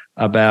this,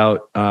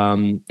 about,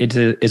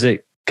 is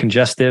it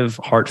congestive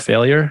heart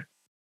failure?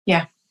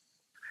 Yeah.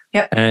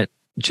 Yep. And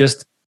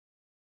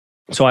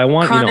so I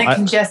want, chronic,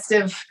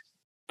 congestive,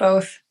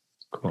 both.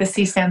 Cool. The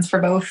C stands for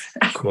both.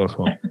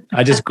 Cool.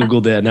 I just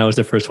Googled it and that was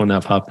the first one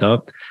that popped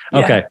up. Yeah.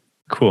 Okay,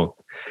 cool.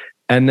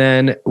 And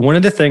then one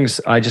of the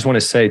things I just want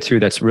to say too,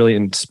 that's really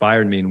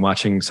inspired me in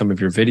watching some of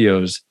your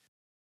videos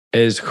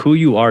is who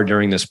you are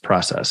during this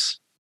process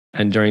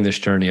and during this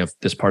journey of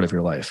this part of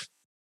your life.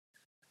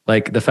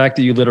 Like the fact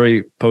that you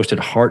literally posted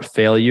heart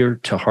failure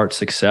to heart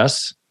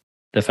success,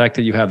 the fact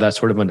that you have that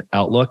sort of an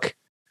outlook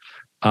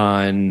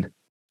on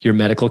your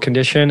medical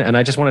condition. And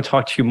I just want to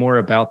talk to you more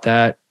about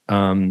that.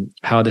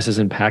 How this is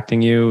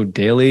impacting you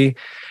daily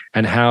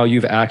and how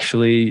you've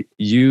actually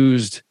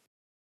used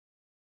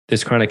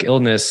this chronic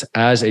illness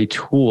as a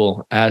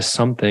tool, as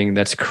something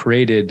that's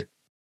created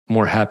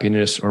more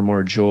happiness or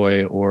more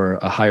joy or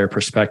a higher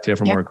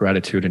perspective or more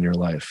gratitude in your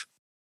life.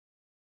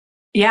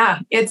 Yeah,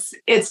 it's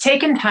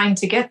taken time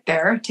to get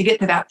there, to get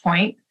to that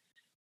point.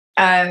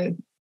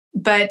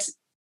 But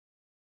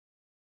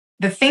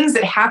the things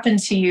that happen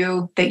to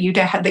you that you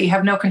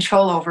have no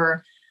control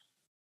over,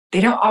 they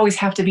don't always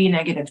have to be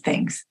negative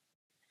things.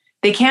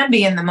 They can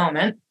be in the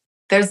moment.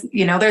 There's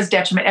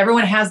detriment.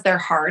 Everyone has their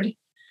hard.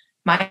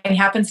 Mine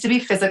happens to be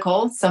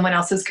physical. Someone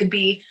else's could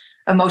be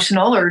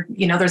emotional, or,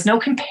 there's no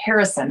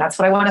comparison. That's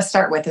what I want to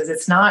start with,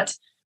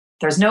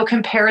 there's no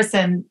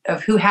comparison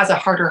of who has a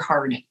harder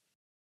hard.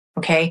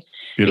 Okay.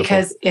 Beautiful.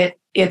 Because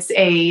it's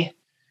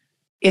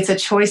a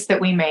choice that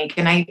we make.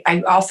 And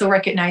I also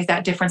recognize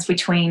that difference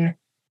between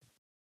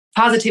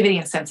positivity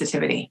and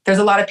sensitivity. There's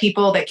a lot of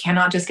people that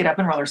cannot just get up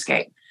and roller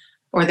skate,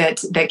 or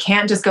that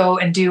can't just go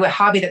and do a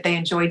hobby that they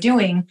enjoy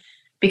doing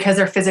because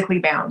they're physically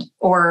bound,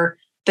 or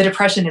the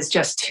depression is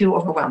just too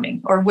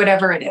overwhelming, or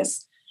whatever it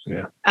is.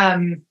 Yeah.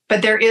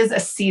 But there is a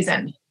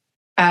season.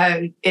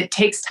 It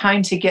takes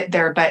time to get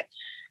there, but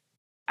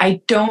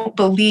I don't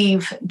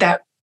believe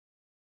that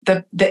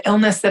the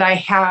illness that I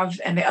have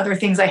and the other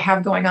things I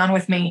have going on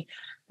with me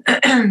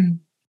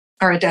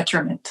are a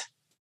detriment.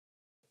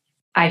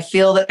 I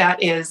feel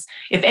that is,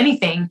 if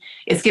anything,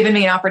 it's given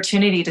me an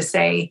opportunity to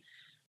say,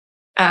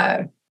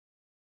 not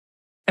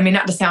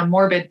to sound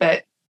morbid,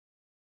 but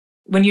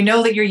when you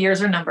know that your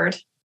years are numbered,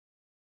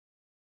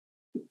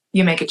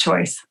 you make a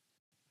choice.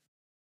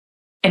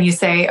 And you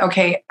say,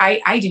 okay,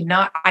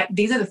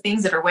 these are the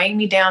things that are weighing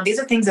me down. These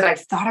are things that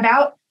I've thought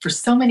about for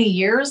so many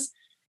years,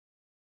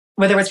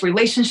 whether it's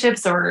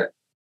relationships or,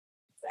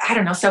 I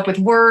don't know, stuff with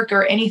work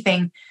or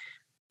anything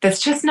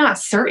that's just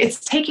not, it's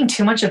taking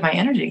too much of my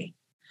energy.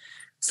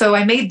 So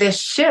I made this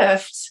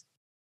shift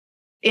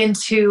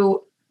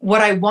into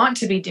what I want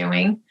to be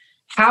doing,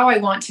 how I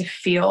want to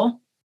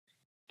feel,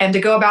 and to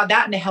go about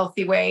that in a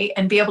healthy way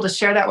and be able to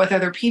share that with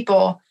other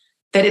people,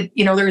 that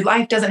their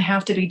life doesn't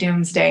have to be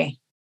doomsday.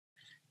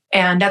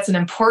 And that's an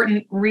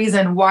important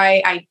reason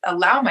why I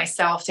allow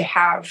myself to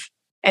have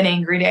an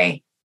angry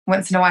day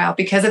once in a while,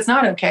 because it's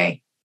not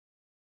okay.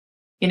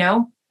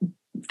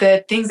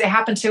 The things that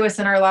happen to us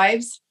in our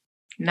lives,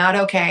 not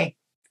okay,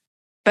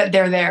 but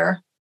they're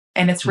there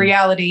and it's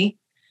reality.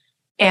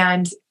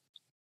 And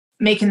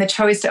making the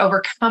choice to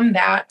overcome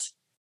that,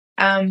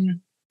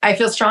 I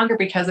feel stronger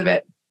because of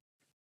it.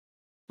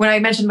 When I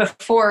mentioned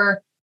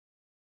before,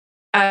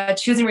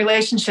 choosing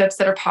relationships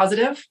that are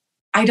positive,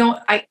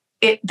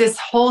 this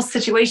whole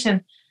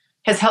situation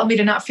has helped me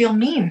to not feel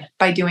mean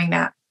by doing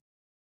that.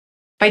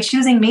 By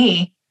choosing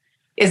me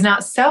is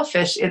not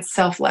selfish, it's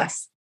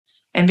selfless.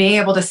 And being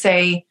able to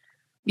say,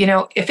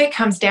 if it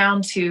comes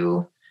down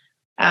to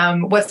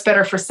what's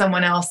better for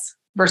someone else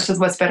versus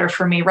what's better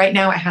for me, right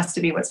now it has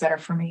to be what's better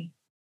for me.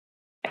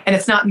 And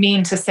it's not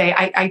mean to say,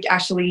 I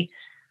actually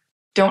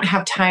don't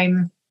have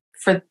time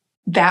for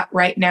that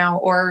right now,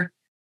 or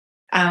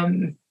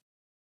I'm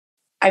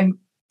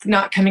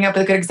not coming up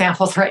with good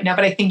examples right now,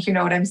 but I think you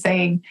know what I'm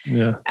saying.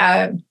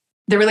 Yeah.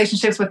 The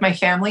relationships with my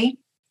family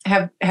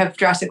have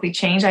drastically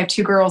changed. I have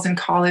 2 girls in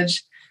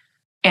college,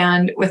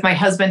 and with my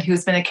husband,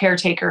 who's been a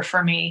caretaker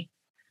for me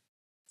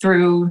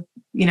through,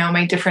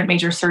 my different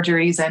major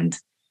surgeries. And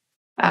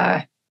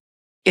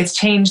it's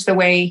changed the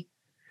way,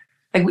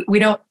 like, we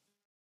don't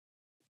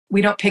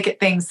pick at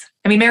things.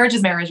 I mean, marriage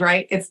is marriage,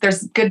 right?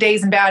 There's good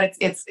days and bad.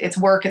 It's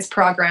work, it's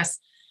progress.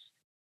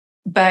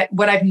 But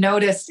what I've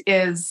noticed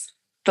is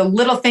the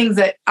little things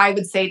that I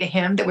would say to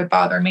him that would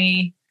bother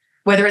me,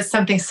 whether it's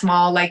something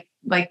small, like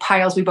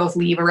piles we both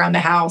leave around the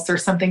house or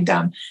something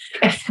dumb.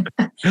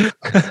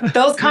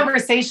 Those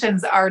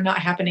conversations are not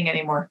happening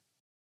anymore.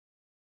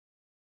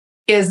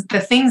 Is the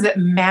things that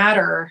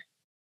matter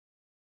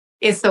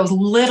is those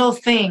little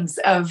things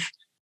of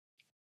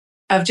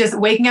just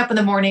waking up in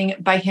the morning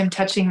by him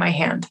touching my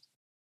hand.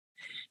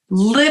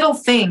 Little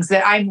things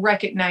that I'm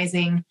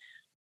recognizing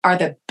are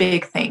the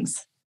big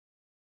things.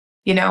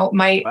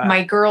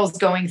 My girls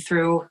going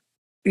through,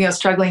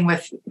 struggling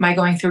with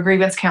going through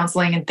grievance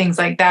counseling and things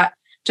like that,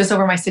 just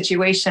over my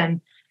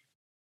situation,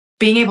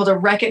 being able to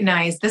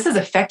recognize this is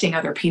affecting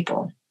other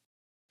people.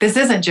 This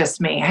isn't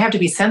just me. I have to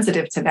be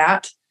sensitive to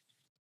that.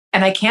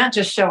 And I can't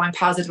just show I'm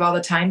positive all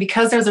the time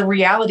because there's a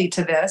reality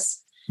to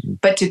this,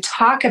 but to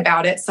talk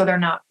about it so they're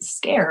not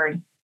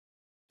scared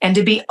and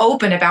to be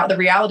open about the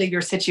reality of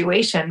your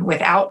situation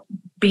without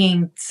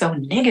being so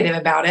negative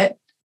about it.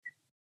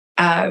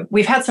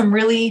 We've had some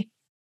really,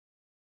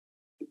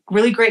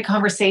 really great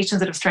conversations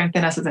that have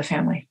strengthened us as a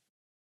family.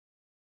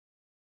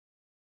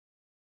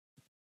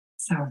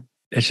 So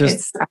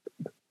it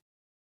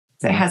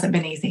hasn't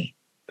been easy.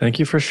 Thank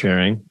you for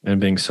sharing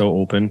and being so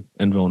open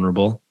and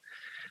vulnerable.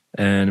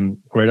 And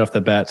right off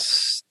the bat,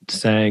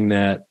 saying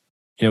that,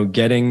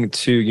 getting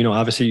to,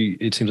 obviously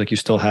it seems like you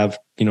still have,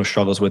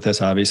 struggles with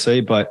this,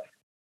 obviously, but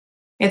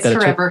it's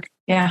forever.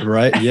 Yeah.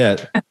 Right.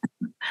 Yeah.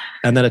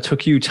 And then it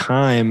took you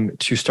time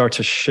to start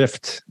to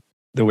shift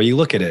the way you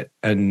look at it.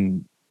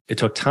 And it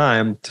took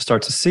time to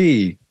start to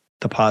see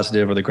the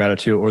positive or the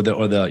gratitude or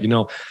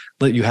the,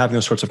 let you have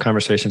those sorts of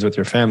conversations with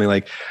your family.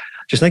 Like,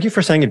 just thank you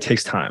for saying it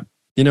takes time.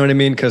 You know what I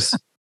mean? Because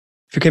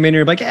if you came in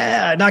here and you're like,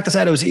 yeah, I knocked this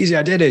out, it was easy,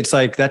 I did it. It's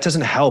like, that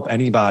doesn't help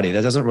anybody.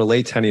 That doesn't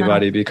relate to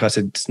anybody because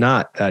it's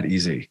not that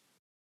easy.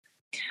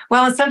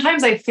 Well, and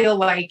sometimes I feel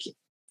like,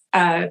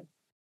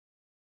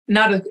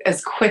 not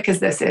as quick as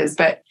this is,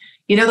 but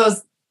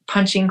those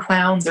punching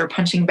clowns or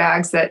punching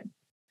bags that,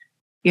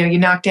 you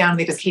knock down and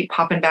they just keep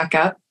popping back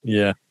up.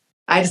 Yeah.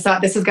 I just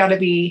thought this has got to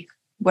be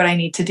what I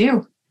need to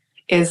do,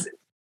 is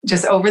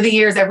just over the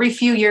years, every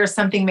few years,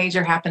 something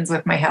major happens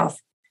with my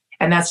health.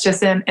 And that's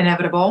just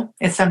inevitable.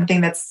 It's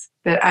something that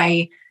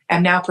I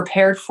am now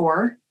prepared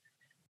for.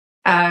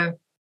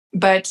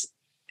 But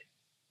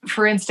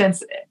for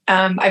instance,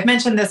 I've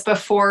mentioned this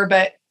before,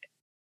 but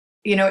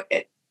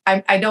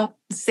I don't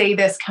say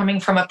this coming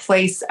from a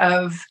place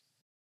of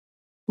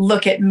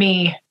look at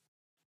me,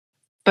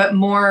 but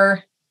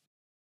more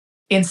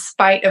in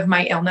spite of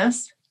my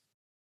illness,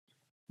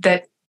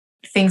 that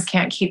things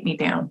can't keep me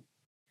down.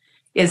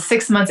 Is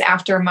 6 months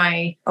after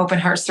my open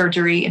heart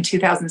surgery in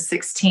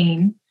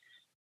 2016,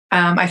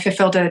 I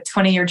fulfilled a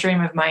 20-year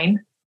dream of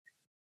mine,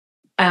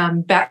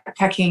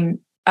 backpacking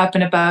up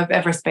and above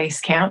Everest Base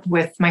Camp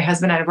with my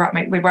husband.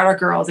 We brought our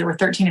girls. They were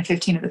 13 and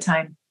 15 at the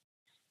time.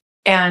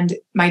 And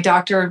my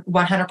doctor,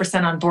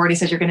 100% on board. He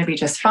said, you're going to be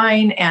just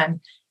fine. And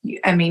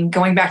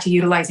going back to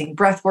utilizing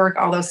breath work,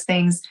 all those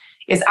things,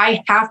 is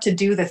I have to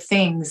do the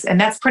things. And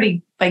that's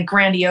pretty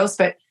grandiose,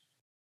 but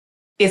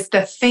it's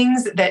the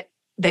things that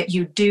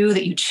you do,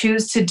 that you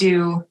choose to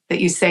do, that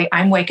you say,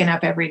 I'm waking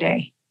up every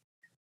day.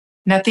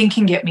 Nothing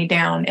can get me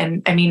down.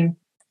 And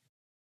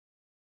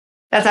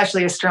that's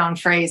actually a strong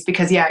phrase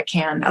because it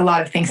can. A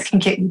lot of things can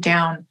get you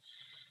down.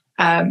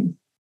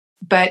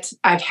 But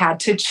I've had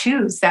to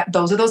choose that.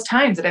 Those are those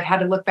times that I've had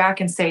to look back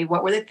and say,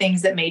 what were the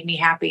things that made me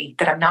happy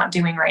that I'm not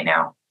doing right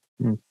now?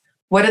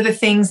 What are the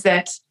things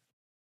that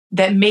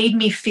made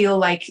me feel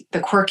like the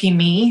quirky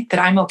me that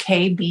I'm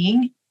okay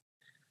being,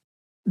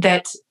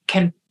 that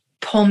can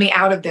pull me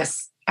out of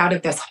this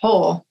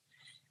hole?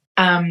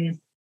 And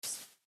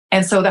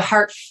so the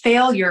heart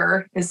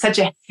failure is such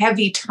a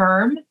heavy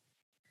term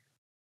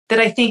that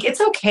I think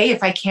it's okay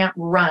if I can't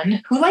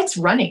run. Who likes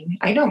running?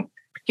 I don't,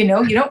 you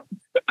don't.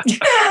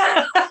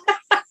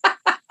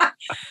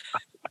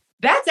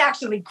 That's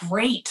actually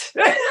great.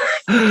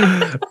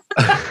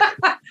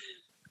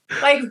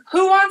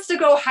 Who wants to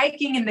go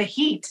hiking in the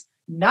heat?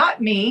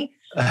 Not me.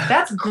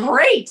 That's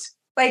great.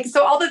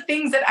 So all the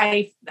things that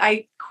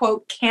I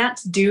quote can't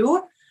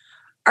do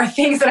are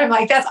things that I'm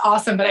like, that's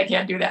awesome, but I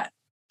can't do that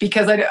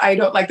because I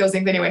don't like those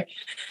things anyway.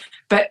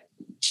 But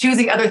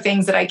choosing other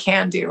things that I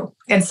can do.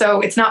 And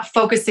so it's not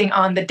focusing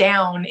on the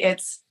down,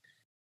 it's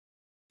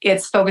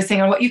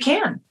focusing on what you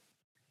can.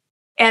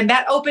 And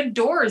that opened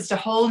doors to a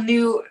whole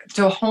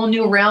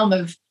new realm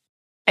of,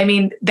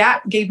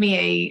 that gave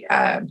me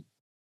a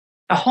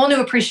whole new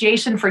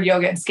appreciation for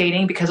yoga and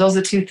skating, because those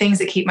are 2 things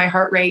that keep my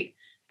heart rate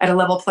at a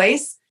level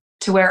place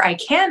to where I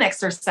can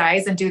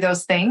exercise and do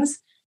those things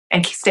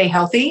and stay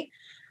healthy.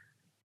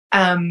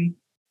 And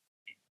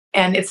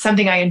it's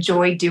something I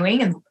enjoy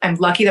doing. And I'm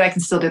lucky that I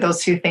can still do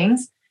those two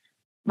things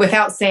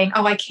without saying,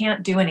 oh, I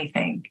can't do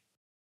anything.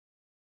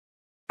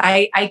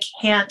 I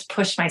can't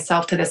push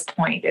myself to this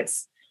point.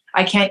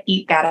 I can't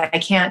eat that. I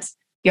can't,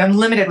 I'm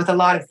limited with a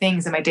lot of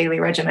things in my daily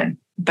regimen,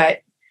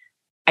 but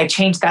I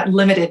changed that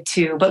limited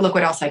to, but look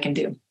what else I can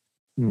do.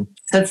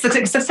 So it's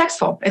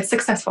successful. It's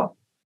successful.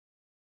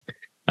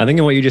 I think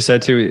in what you just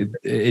said too,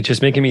 it's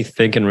just making me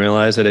think and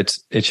realize that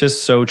it's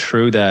just so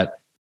true that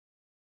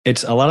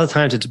it's a lot of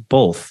times it's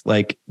both.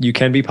 Like you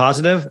can be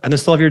positive and then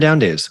still have your down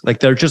days. Like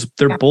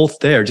they're both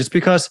there. Just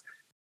because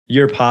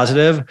you're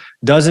positive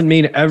doesn't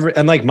mean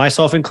and like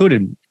myself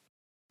included,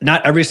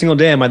 not every single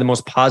day am I the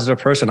most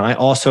positive person. I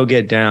also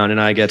get down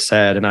and I get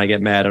sad and I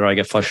get mad or I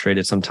get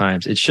frustrated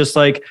sometimes. It's just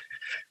like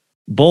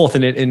both.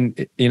 And in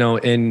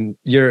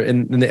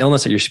the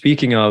illness that you're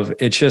speaking of,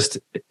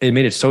 it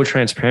made it so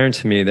transparent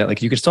to me that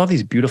like you could still have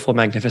these beautiful,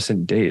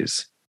 magnificent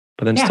days,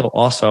 but then still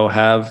also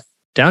have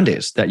down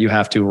days that you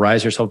have to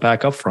rise yourself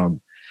back up from.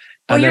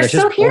 Well, you're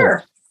still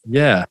here.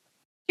 Yeah.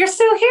 You're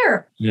still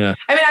here. Yeah.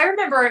 I mean, I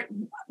remember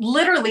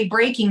literally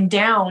breaking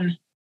down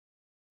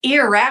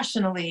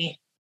irrationally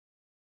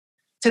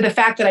to the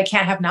fact that I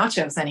can't have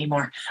nachos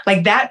anymore.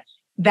 Like that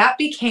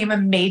became a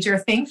major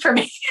thing for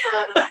me.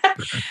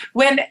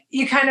 When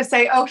you kind of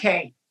say,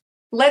 okay,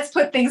 let's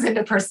put things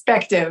into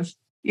perspective,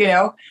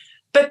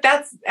 but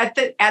that's at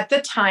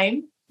the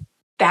time,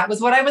 that was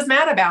what I was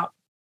mad about.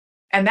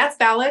 And that's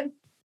valid.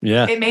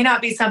 Yeah. It may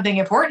not be something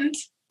important,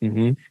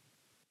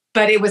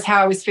 but it was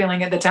how I was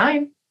feeling at the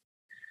time.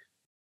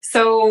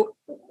 So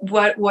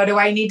what do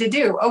I need to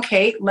do?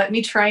 Okay, let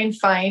me try and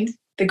find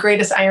the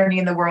greatest irony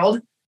in the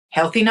world,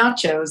 healthy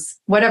nachos,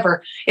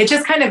 whatever. It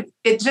just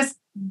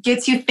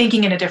gets you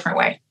thinking in a different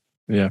way.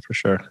 Yeah, for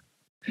sure.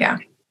 Yeah.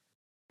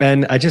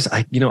 And I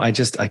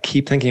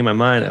keep thinking in my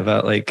mind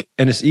about like,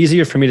 and it's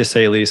easier for me to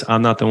say, Elise,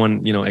 I'm not the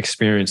one,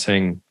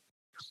 experiencing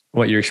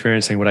what you're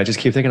experiencing, but I just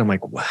keep thinking, I'm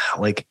like, wow,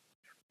 like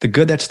the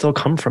good that still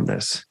come from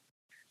this,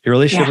 your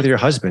relationship with your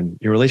husband,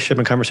 your relationship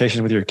and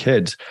conversations with your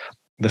kids,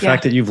 the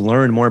fact that you've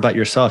learned more about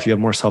yourself, you have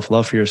more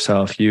self-love for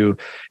yourself, you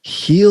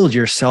healed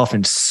yourself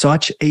in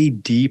such a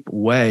deep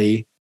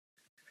way.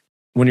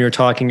 When you're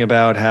talking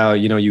about how,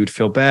 you would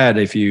feel bad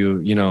if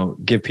you,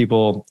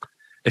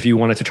 if you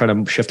wanted to try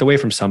to shift away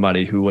from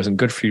somebody who wasn't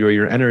good for you or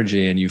your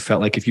energy, and you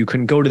felt like if you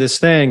couldn't go to this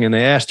thing and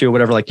they asked you or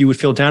whatever, like you would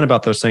feel down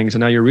about those things.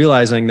 And now you're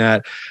realizing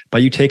that by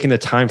you taking the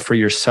time for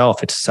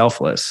yourself, it's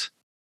selfless.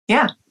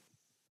 Yeah.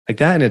 Like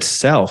that in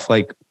itself,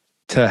 like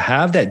to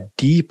have that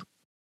deep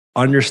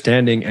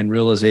understanding and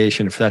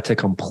realization, for that to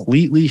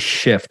completely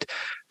shift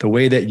the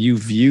way that you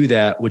view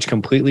that, which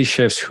completely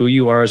shifts who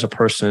you are as a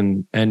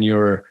person and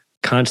your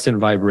constant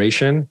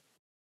vibration,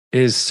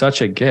 is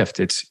such a gift.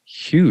 It's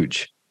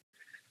huge.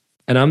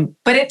 And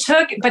but it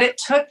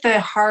took the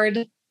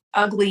hard,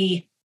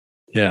 ugly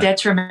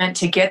detriment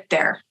to get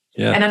there.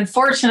 Yeah. And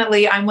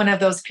unfortunately, I'm one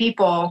of those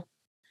people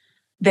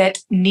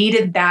that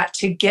needed that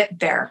to get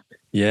there.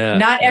 Yeah.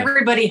 Not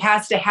everybody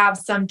has to have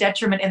some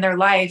detriment in their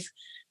life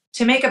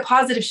to make a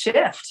positive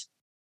shift,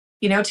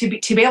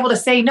 to be able to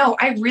say, no,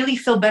 I really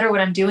feel better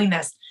when I'm doing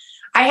this.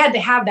 I had to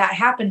have that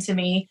happen to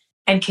me,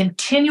 and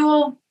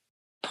continual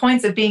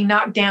points of being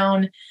knocked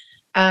down.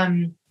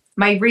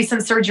 My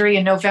recent surgery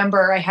in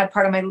November, I had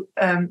part of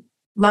my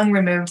lung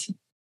removed,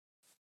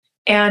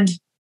 and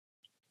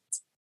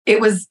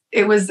it was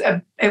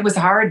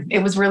hard.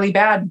 It was really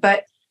bad,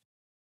 but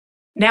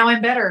now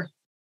I'm better.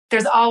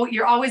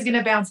 You're always going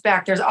to bounce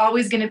back. There's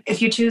always going to,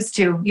 if you choose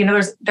to,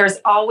 there's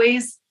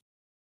always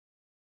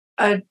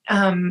a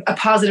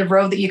positive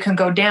road that you can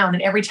go down.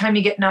 And every time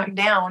you get knocked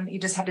down, you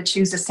just have to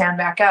choose to stand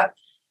back up.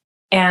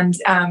 And,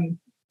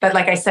 but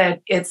like I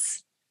said,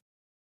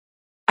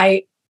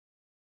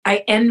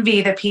 I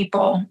envy the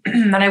people,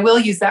 and I will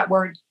use that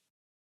word.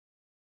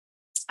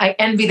 I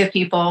envy the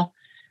people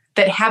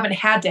that haven't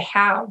had to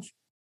have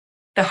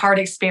the hard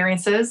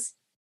experiences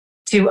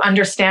to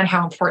understand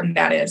how important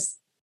that is.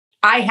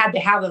 I had to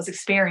have those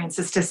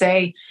experiences to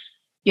say,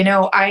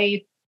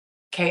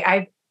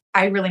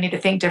 I really need to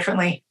think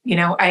differently.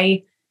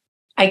 I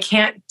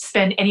can't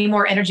spend any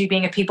more energy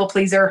being a people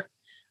pleaser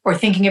or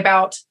thinking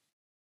about,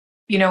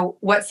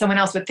 what someone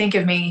else would think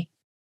of me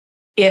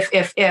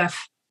if,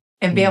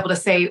 and be able to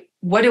say,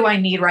 what do I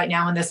need right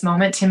now in this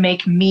moment to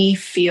make me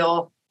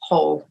feel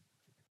whole?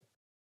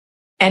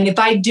 And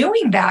by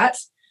doing that,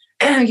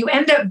 you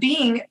end up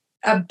being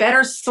a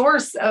better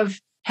source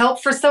of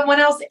help for someone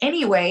else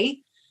anyway.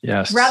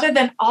 Yes. Rather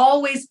than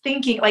always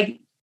thinking, like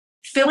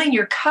filling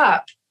your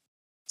cup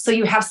so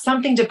you have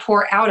something to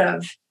pour out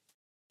of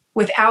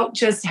without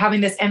just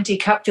having this empty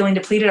cup feeling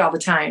depleted all the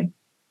time.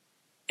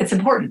 It's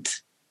important.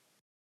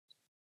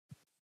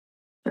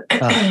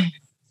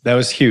 That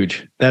was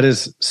huge. That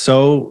is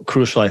so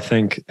crucial, I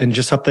think. And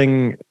just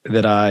something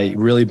that I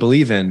really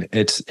believe in.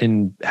 It's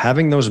in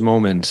having those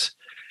moments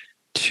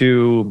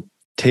to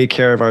take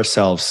care of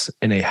ourselves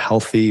in a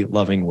healthy,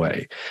 loving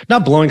way.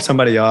 Not blowing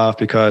somebody off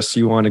because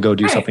you want to go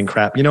do something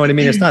crap. You know what I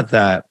mean? It's not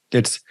that.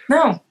 It's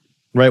no.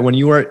 right? When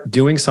you are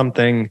doing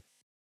something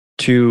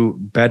to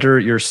better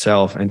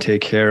yourself and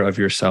take care of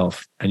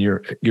yourself and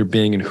your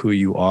being and who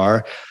you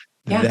are,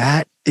 Yeah.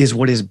 that is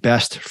what is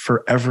best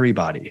for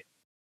everybody.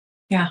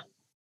 Yeah.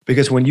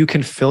 Because when you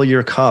can fill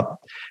your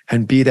cup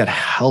and be that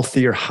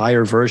healthier,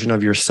 higher version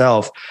of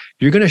yourself,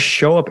 you're going to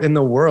show up in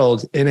the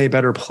world in a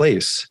better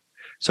place.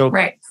 So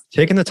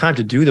taking the time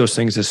to do those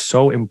things is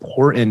so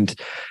important,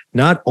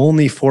 not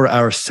only for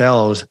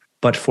ourselves,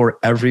 but for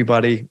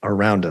everybody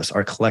around us,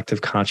 our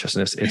collective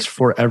consciousness. It's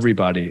for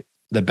everybody,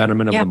 the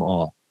betterment of them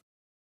all.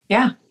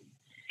 Yeah.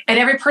 And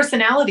every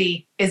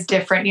personality is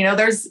different. You know,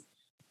 there's,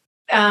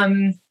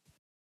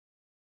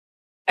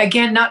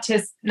 again, not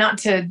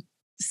to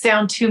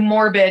sound too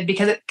morbid,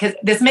 because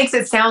this makes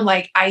it sound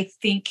like I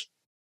think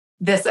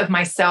this of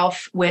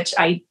myself, which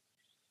I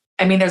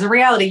mean, there's a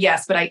reality,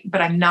 yes,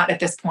 but I'm not at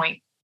this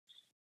point.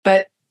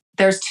 But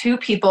there's two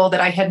people that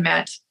I had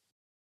met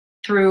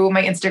through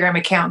my Instagram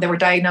account that were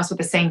diagnosed with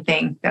the same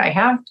thing that I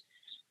have.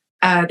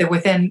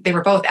 They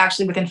were both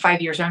actually within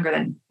 5 years younger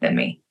than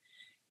me.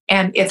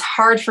 And it's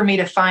hard for me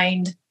to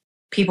find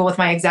people with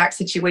my exact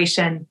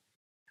situation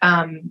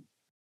in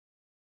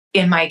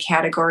my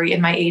category,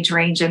 in my age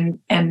range. And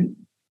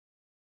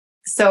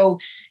so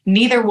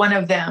neither one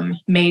of them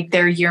made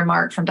their year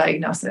mark from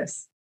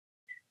diagnosis.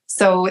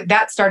 So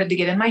that started to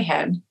get in my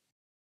head.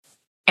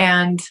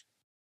 And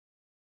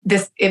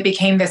it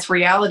became this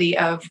reality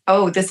of,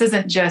 oh, this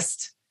isn't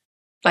just,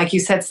 like you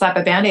said, slap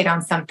a Band-Aid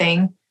on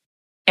something.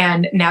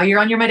 And now you're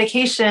on your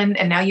medication,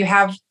 and now you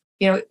have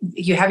your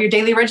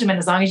daily regimen.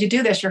 As long as you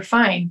do this, you're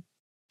fine.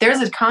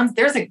 There's a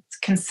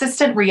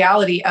consistent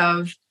reality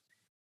of,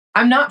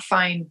 I'm not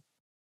fine.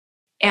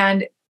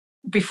 And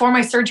before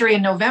my surgery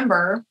in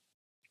November,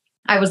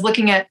 I was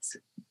looking at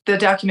the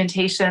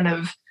documentation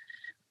of,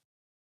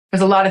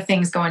 there's a lot of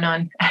things going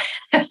on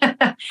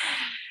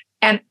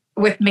and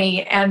with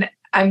me, and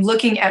I'm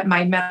looking at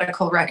my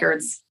medical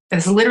records.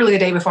 This is literally the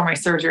day before my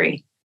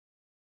surgery.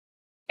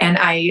 And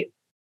I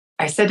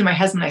said to my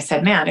husband, I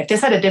said, man, if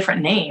this had a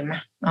different name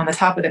on the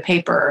top of the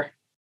paper,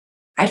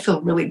 I'd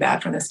feel really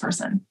bad for this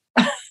person.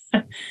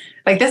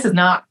 Like, this is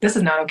not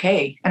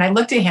okay. And I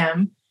looked at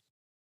him,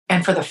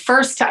 and for the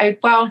first time,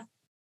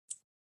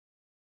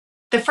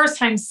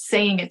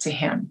 saying it to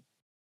him,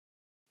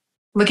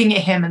 looking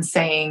at him and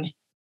saying,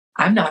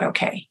 I'm not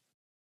okay.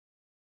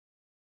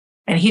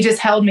 And he just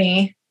held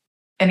me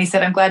and he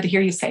said, I'm glad to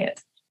hear you say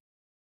it.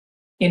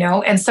 You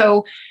know? And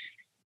so,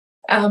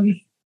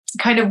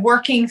 kind of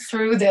working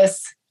through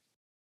this,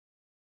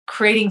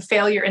 creating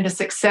failure into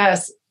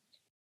success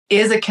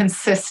is a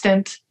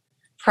consistent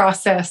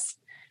process,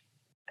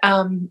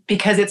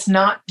 because it's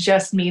not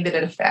just me that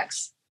it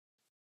affects.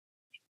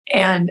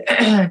 And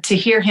to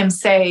hear him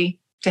say,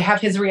 to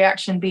have his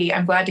reaction be,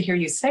 I'm glad to hear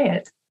you say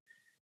it,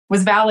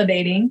 was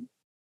validating.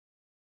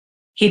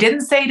 He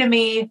didn't say to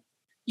me,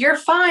 you're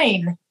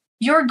fine.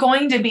 You're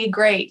going to be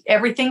great.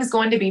 Everything's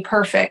going to be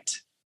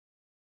perfect.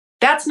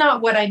 That's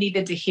not what I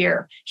needed to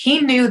hear. He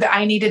knew that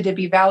I needed to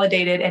be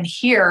validated and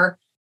hear,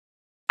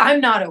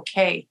 I'm not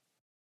okay.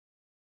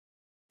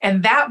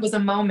 And that was a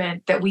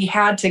moment that we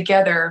had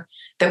together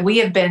that we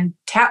have been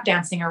tap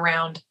dancing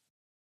around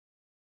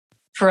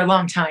for a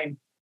long time.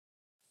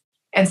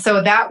 And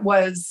so that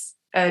was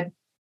a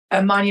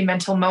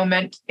monumental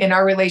moment in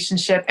our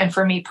relationship, and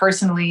for me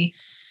personally,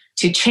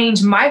 to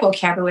change my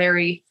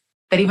vocabulary,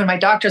 that even my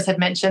doctors had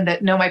mentioned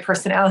that know my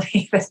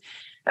personality.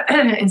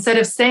 Instead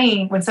of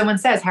saying, when someone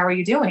says, how are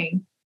you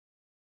doing?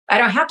 I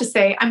don't have to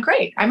say, I'm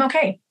great, I'm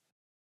okay.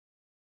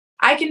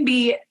 I can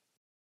be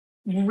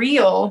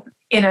real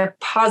in a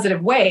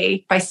positive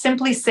way by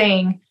simply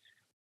saying,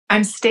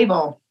 I'm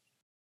stable.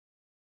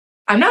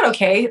 I'm not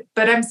okay,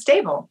 but I'm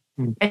stable.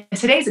 And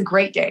today's a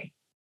great day.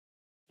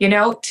 You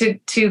know, to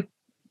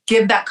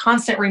give that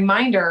constant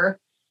reminder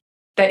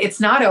that it's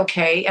not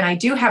okay. And I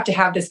do have to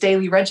have this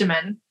daily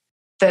regimen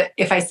that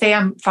if I say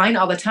I'm fine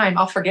all the time,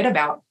 I'll forget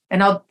about.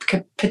 And I'll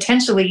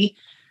potentially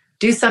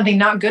do something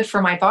not good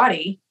for my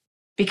body,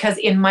 because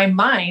in my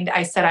mind,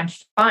 I said I'm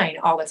fine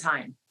all the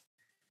time.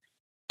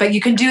 But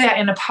you can do that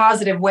in a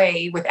positive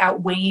way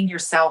without weighing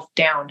yourself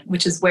down,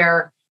 which is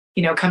where,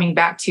 you know, coming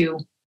back to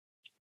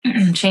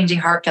changing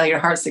heart failure to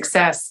heart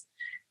success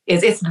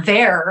is, it's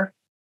there,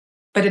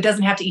 but it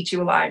doesn't have to eat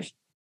you alive.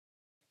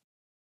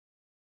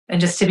 And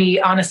just to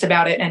be honest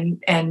about it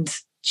and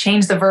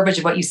change the verbiage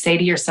of what you say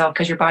to yourself,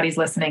 because your body's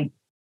listening.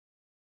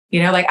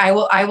 You know, like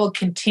I will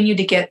continue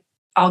to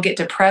I'll get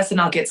depressed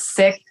and I'll get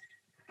sick.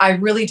 I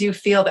really do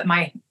feel that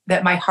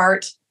my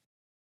heart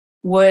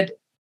would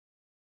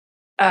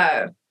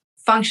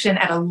function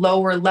at a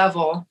lower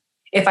level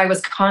if I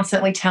was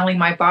constantly telling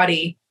my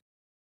body,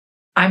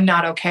 I'm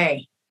not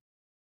okay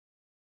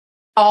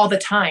all the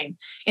time.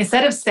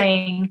 Instead of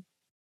saying,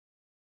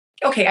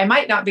 okay, I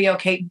might not be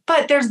okay,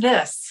 but there's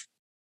this.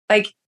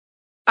 Like,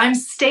 I'm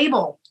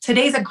stable.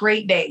 Today's a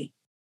great day.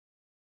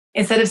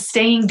 Instead of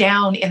staying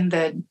down in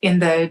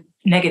the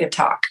negative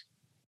talk.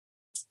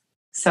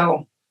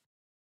 So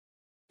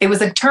it was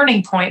a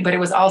turning point, but it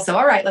was also,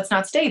 all right, let's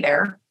not stay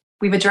there.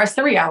 We've addressed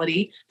the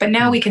reality, but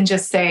now we can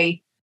just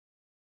say,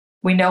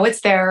 We know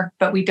it's there,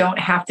 but we don't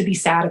have to be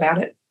sad about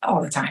it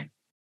all the time.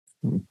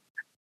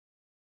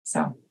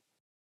 So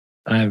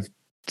I have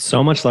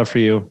so much love for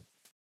you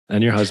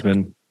and your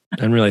husband.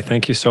 And really,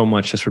 thank you so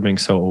much just for being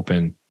so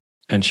open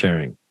and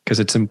sharing, because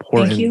it's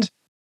important,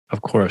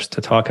 of course,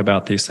 to talk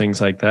about these things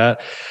like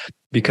that,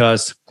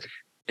 because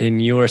in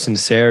your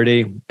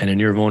sincerity and in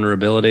your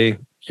vulnerability,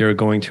 you're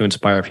going to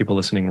inspire people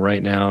listening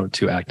right now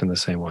to act in the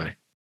same way.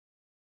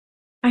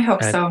 I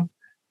hope so.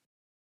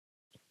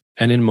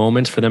 And in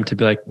moments for them to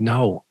be like,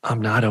 no,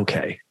 I'm not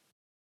okay.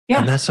 Yeah.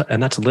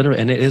 And that's literally,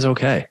 and it is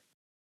okay.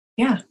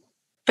 Yeah.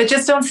 But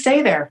just don't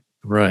stay there.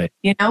 Right.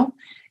 You know,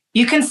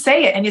 you can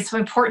say it and it's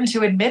important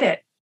to admit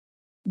it,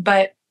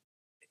 but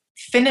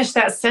finish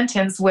that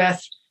sentence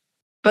with,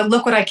 but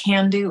look what I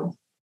can do.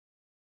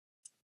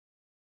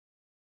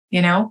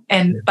 You know,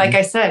 and like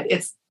I said,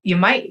 you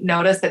might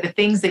notice that the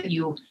things that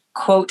you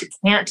quote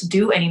can't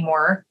do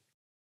anymore,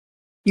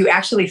 you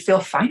actually feel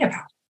fine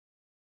about,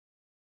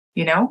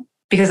 you know,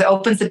 because it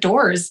opens the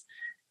doors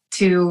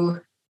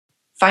to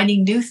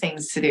finding new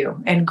things to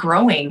do and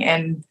growing,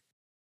 and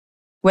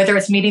whether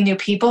it's meeting new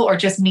people or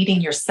just meeting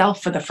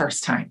yourself for the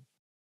first time,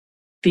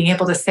 being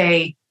able to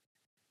say,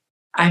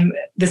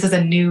 this is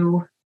a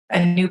new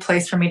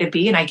place for me to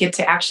be, and I get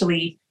to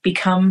actually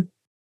become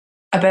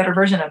a better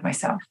version of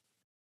myself.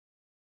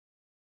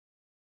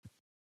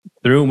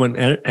 Through when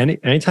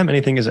anytime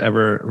anything is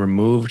ever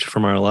removed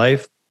from our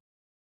life,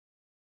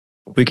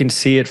 we can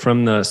see it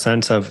from the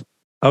sense of,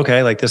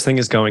 okay, like this thing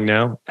is going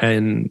now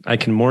and I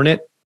can mourn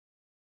it.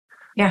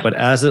 Yeah. But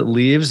as it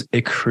leaves,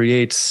 it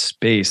creates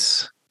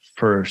space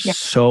for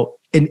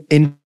an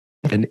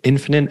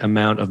infinite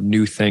amount of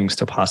new things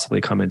to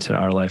possibly come into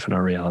our life and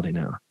our reality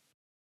now.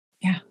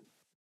 Yeah.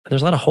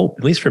 There's a lot of hope,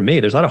 at least for me.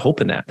 There's a lot of hope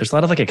in that. There's a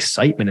lot of like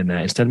excitement in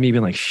that. Instead of me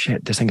being like,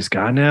 shit, this thing is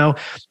gone now,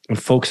 I'm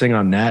focusing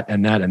on that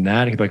and that and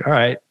that. And be like, all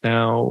right,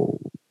 now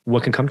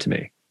what can come to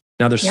me?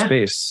 Now there's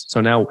space.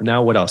 So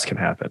now what else can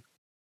happen?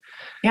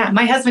 Yeah.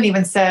 My husband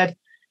even said,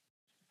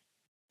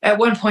 at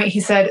one point,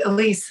 he said,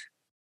 Elise,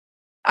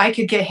 I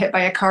could get hit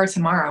by a car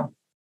tomorrow.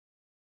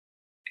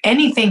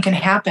 Anything can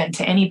happen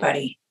to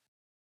anybody.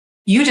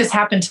 You just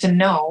happen to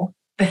know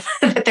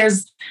that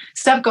there's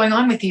stuff going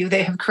on with you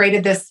that have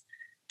created this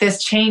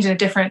change in a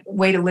different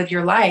way to live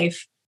your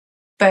life.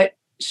 But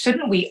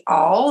shouldn't we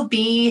all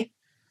be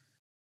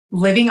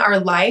living our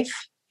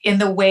life in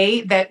the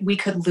way that we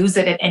could lose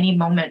it at any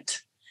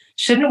moment?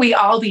 Shouldn't we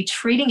all be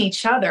treating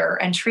each other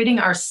and treating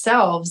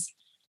ourselves?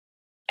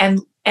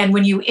 And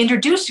when you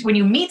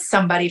meet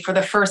somebody for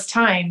the first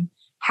time,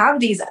 have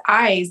these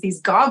eyes, these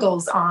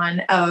goggles on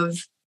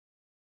of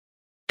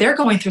they're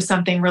going through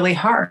something really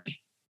hard.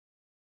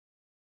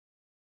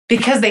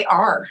 Because they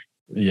are.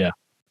 Yeah.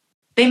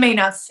 They may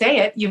not say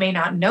it, you may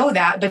not know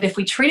that, but if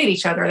we treated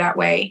each other that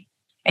way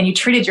and you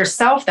treated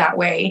yourself that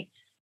way,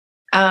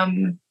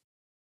 then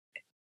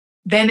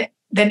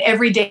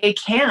every day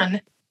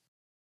can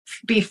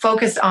be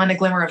focused on a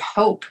glimmer of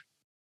hope,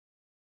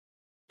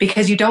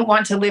 because you don't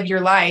want to live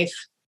your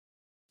life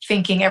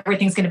thinking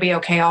everything's going to be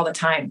okay all the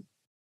time.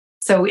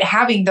 So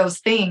having those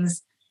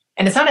things,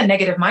 and it's not a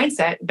negative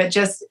mindset, but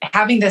just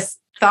having this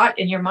thought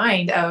in your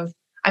mind of,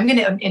 I'm going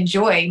to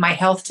enjoy my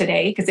health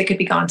today because it could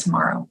be gone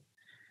tomorrow.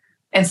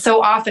 And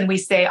so often we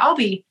say,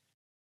 and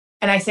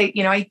I say,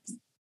 you know,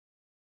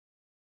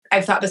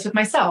 I've thought this with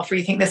myself, or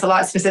you think this a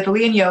lot,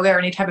 specifically in yoga or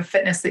any type of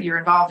fitness that you're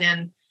involved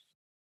in,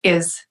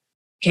 is,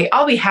 okay,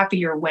 I'll be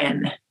happier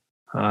when.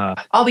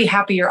 I'll be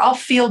happier. I'll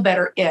feel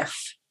better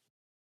if.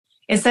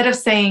 Instead of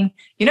saying,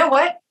 you know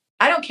what?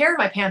 I don't care if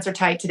my pants are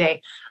tight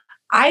today.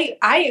 I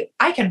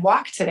can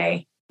walk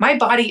today. My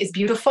body is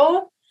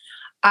beautiful.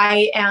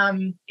 My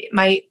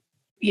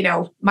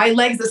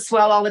legs that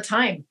swell all the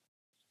time.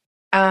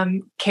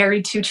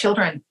 Carried 2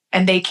 children,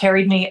 and they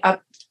carried me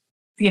up,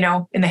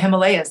 in the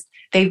Himalayas.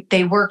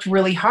 They worked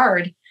really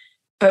hard.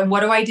 But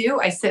what do?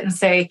 I sit and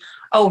say,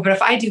 oh, but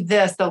if I do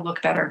this, they'll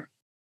look better.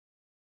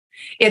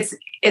 It's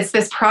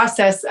this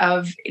process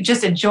of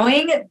just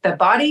enjoying the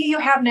body you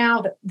have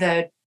now,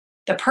 the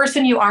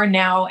person you are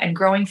now, and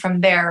growing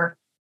from there.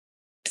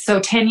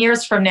 So 10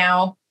 years from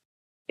now,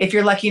 if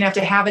you're lucky enough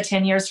to have it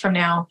 10 years from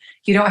now,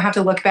 you don't have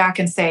to look back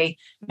and say,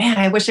 man,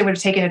 I wish I would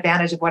have taken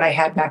advantage of what I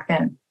had back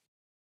then.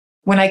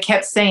 When I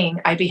kept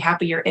saying, I'd be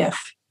happier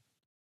if,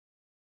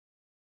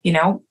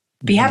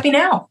 be happy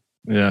now.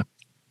 Yeah.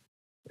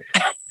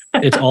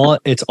 It's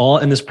all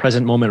in this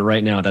present moment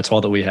right now. That's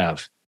all that we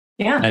have.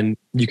 Yeah. And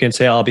you can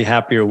say, I'll be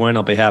happier when,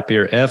 I'll be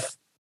happier if.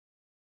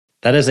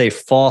 That is a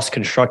false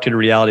constructed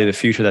reality of the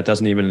future that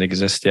doesn't even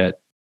exist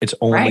yet. It's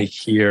only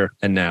here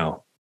and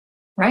now.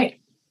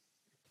 Right.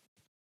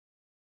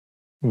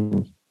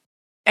 Hmm.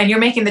 And you're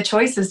making the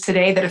choices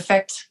today that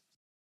affect,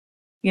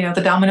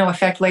 the domino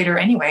effect later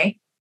anyway.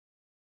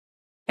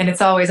 And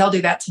it's always, I'll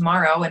do that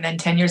tomorrow. And then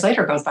 10 years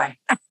later goes by.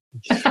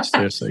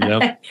 Seriously,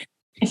 yeah.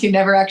 You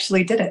never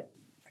actually did it.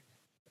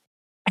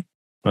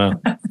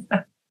 Well,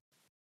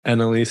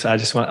 and Elise,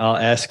 I'll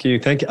ask you,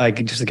 thank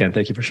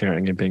you for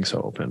sharing and being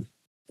so open.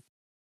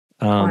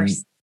 Of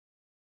course.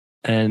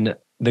 And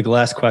the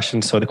last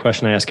question. So the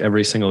question I ask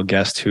every single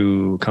guest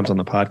who comes on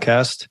the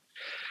podcast,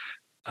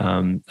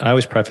 I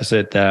always preface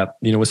it that,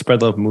 with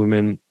Spread Love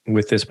Movement,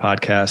 with this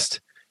podcast,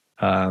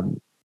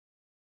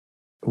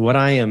 what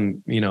I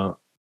am,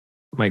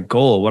 my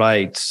goal, what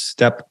I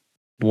step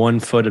one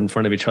foot in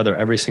front of each other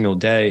every single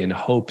day in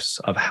hopes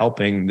of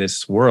helping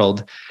this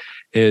world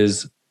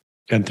is,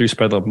 and through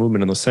Spread Love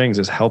Movement and those things,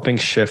 is helping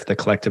shift the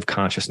collective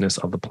consciousness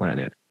of the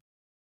planet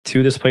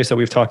to this place that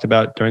we've talked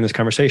about during this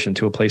conversation,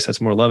 to a place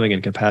that's more loving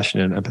and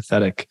compassionate and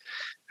empathetic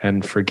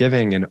and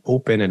forgiving and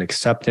open and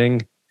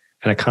accepting,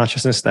 and a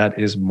consciousness that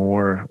is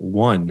more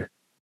one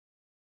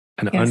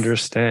and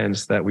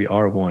understands that we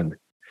are one.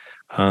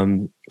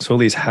 So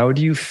Elise, how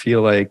do you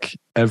feel like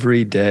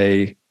every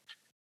day,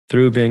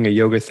 through being a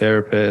yoga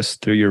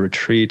therapist, through your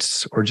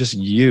retreats, or just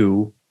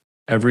you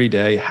every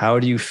day, how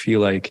do you feel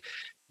like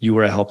you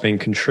are helping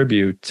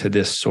contribute to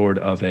this sort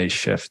of a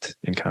shift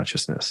in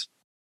consciousness?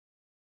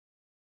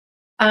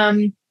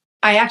 I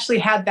actually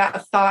had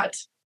that thought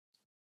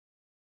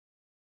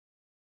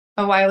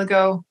a while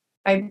ago,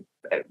 a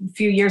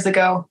few years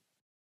ago,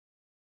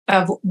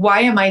 of why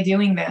am I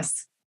doing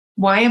this?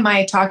 Why am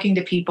I talking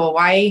to people?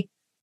 Why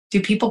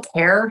do people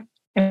care?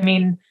 I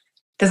mean,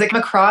 does it come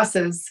across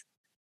as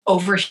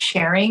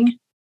oversharing?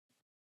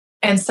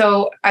 And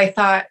so I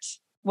thought,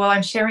 well,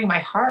 I'm sharing my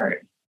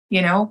heart,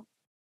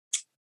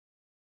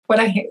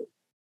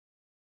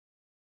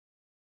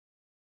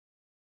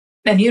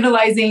 and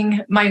utilizing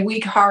my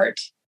weak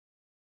heart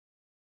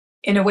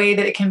in a way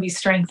that it can be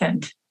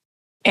strengthened.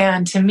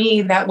 And to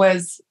me,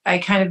 I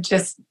kind of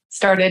just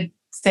started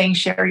saying,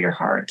 share your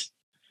heart,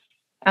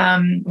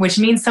 which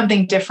means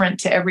something different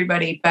to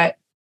everybody. But,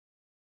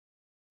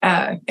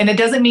 and it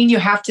doesn't mean you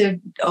have to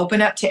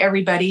open up to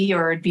everybody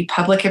or be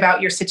public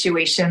about your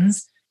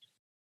situations,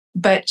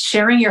 but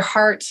sharing your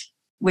heart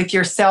with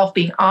yourself,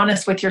 being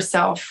honest with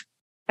yourself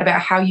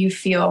about how you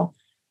feel,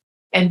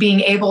 and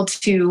being able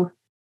to,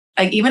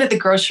 like, even at the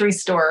grocery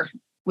store,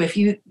 if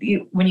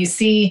when you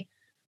see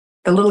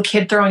the little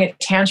kid throwing a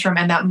tantrum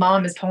and that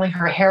mom is pulling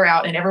her hair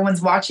out and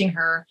everyone's watching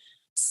her,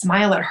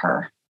 smile at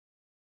her.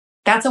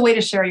 That's a way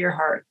to share your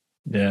heart.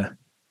 Yeah.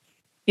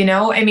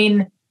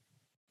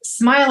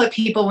 Smile at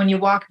people when you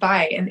walk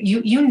by, and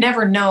you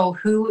never know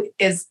who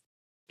is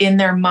in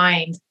their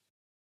mind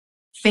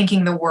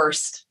thinking the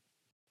worst.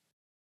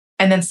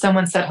 And then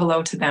someone said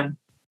hello to them.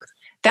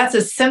 That's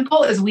as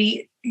simple as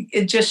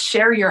just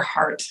share your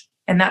heart.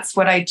 And that's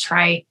what I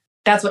try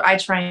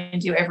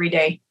and do every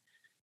day,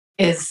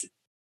 is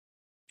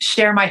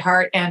share my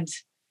heart. And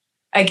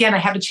again, I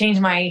have to change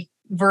my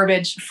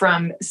verbiage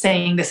from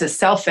saying this is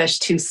selfish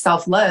to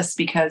selfless,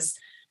 because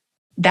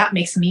that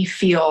makes me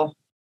feel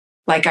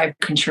like I've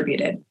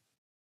contributed.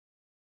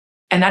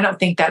 And I don't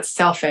think that's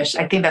selfish.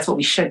 I think that's what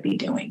we should be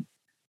doing.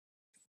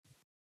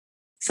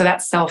 So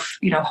that's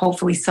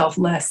hopefully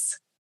selfless,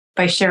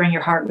 by sharing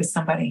your heart with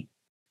somebody,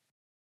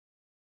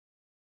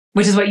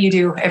 which is what you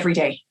do every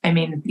day. I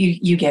mean,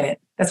 you get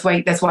it. That's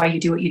why you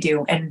do what you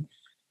do. And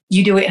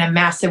you do it in a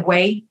massive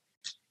way.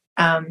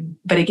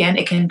 But again,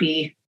 it can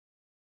be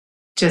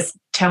just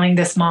telling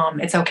this mom,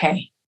 it's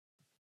okay.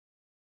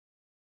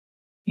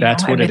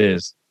 That's what it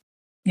is.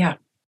 Yeah.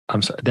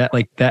 I'm sorry,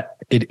 that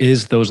it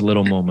is those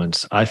little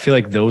moments. I feel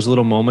like those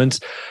little moments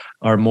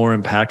are more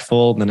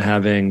impactful than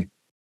having,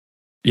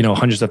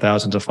 hundreds of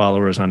thousands of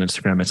followers on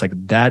Instagram. It's like,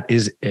 that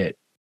is it.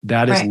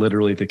 That is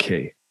literally the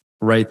key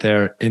right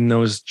there in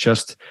those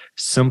just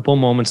simple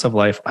moments of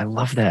life. I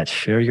love that.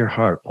 Share your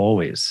heart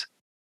always.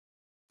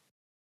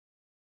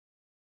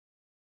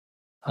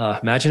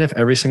 Imagine if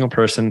every single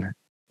person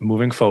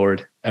moving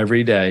forward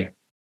every day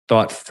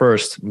thought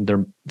first,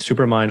 they're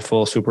super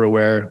mindful, super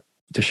aware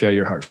to share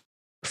your heart.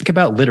 Think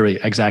about literally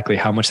exactly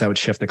how much that would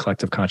shift the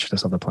collective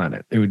consciousness of the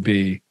planet. We'd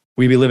be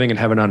living in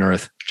heaven on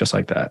earth just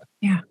like that.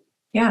 Yeah.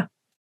 Yeah.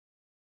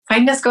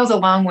 Kindness goes a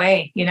long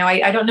way.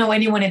 I don't know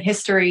anyone in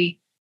history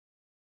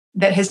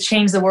that has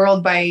changed the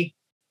world by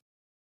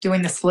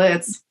doing the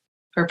splits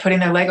or putting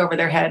their leg over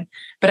their head.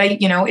 But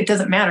it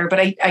doesn't matter. But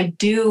I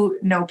do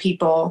know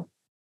people,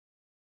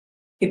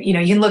 you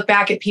can look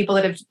back at people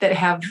that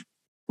have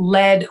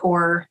led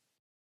or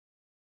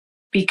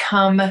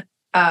become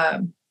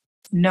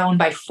known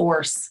by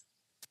force.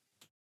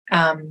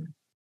 And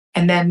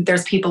then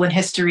there's people in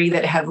history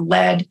that have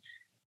led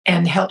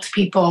and helped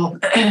people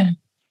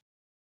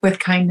with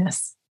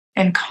kindness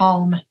and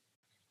calm,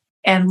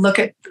 and look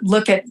at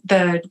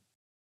the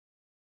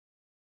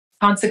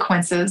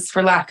consequences,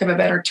 for lack of a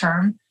better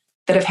term,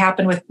 that have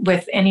happened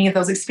with any of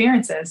those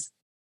experiences.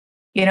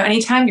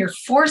 Anytime you're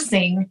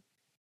forcing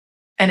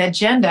an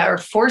agenda or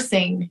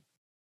forcing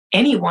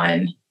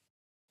anyone,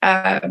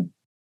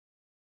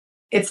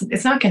 it's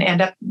not going to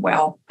end up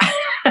well.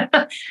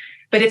 But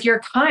if you're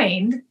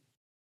kind,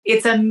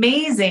 it's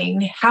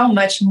amazing how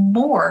much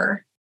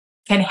more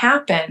can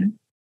happen.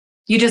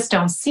 You just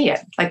don't see it,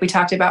 like we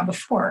talked about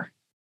before.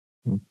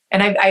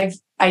 And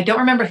I don't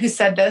remember who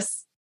said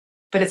this,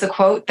 but it's a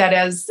quote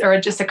or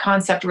just a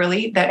concept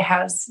really, that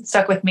has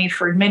stuck with me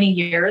for many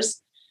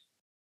years.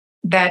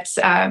 That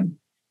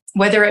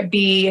whether it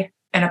be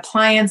an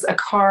appliance, a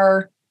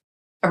car,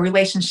 a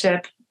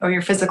relationship, or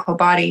your physical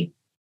body,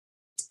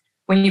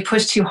 when you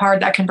push too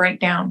hard, that can break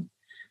down.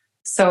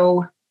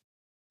 So,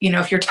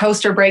 if your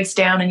toaster breaks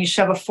down and you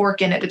shove a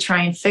fork in it to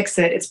try and fix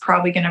it, it's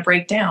probably going to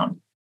break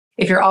down.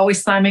 If you're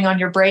always slamming on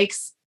your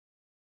brakes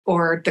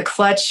or the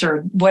clutch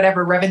or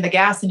whatever, revving the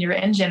gas in your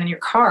engine in your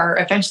car,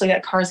 eventually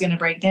that car is going to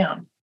break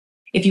down.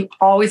 If you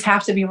always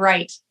have to be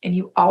right and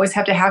you always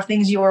have to have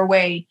things your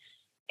way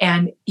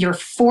and you're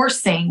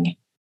forcing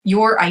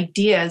your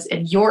ideas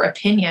and your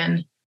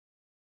opinion,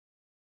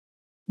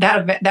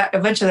 that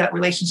eventually that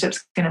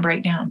relationship's going to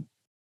break down.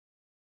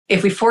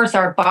 If we force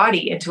our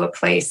body into a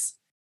place,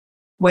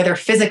 whether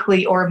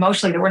physically or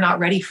emotionally, that we're not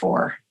ready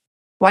for,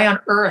 why on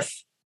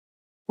earth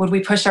would we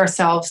push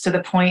ourselves to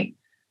the point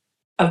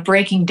of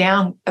breaking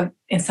down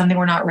in something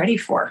we're not ready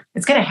for?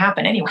 It's going to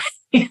happen anyway,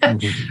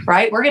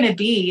 right? We're going to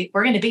be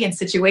in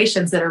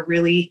situations that are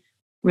really,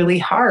 really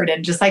hard.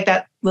 And just like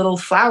that little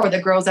flower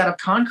that grows out of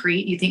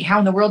concrete, you think, how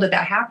in the world did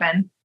that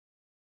happen?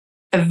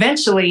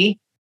 Eventually,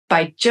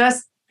 by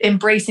just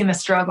embracing the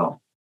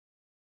struggle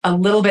a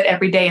little bit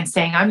every day and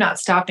saying, I'm not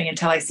stopping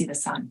until I see the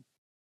sun,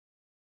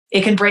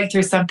 it can break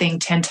through something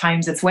 10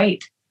 times its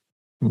weight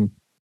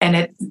and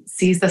it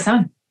sees the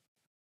sun,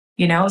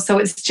 So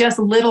it's just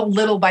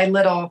little by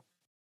little,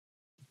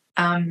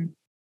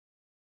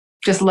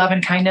 just love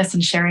and kindness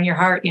and sharing your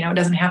heart. It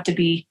doesn't have to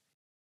be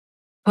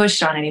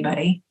pushed on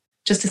anybody,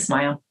 just a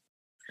smile.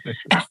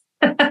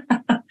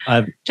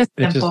 Just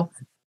simple.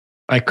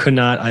 I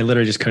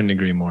literally just couldn't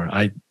agree more.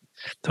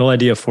 The whole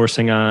idea of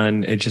forcing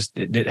on, it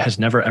has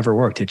never, ever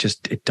worked.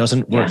 It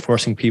doesn't work. Yeah.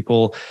 Forcing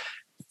people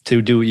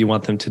to do what you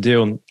want them to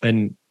do.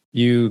 And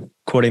you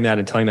quoting that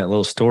and telling that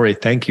little story,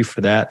 thank you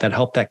for that. That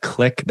helped that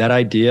click, that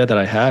idea that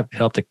I have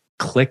helped to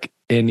click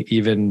in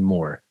even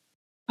more.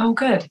 Oh,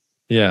 good.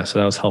 Yeah. So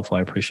that was helpful.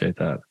 I appreciate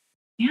that.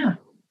 Yeah.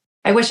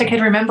 I wish I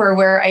could remember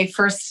where I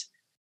first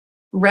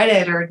read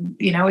it or,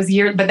 it was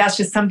years, but that's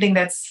just something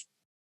that's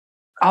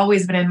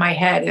always been in my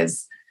head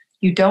is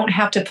you don't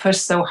have to push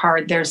so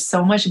hard. There's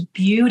so much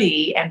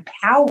beauty and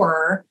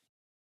power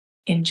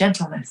in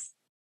gentleness.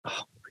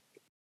 Oh,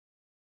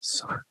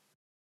 so,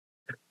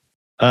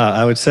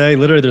 I would say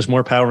literally there's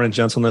more power in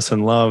gentleness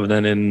and love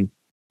than in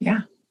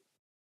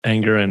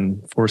anger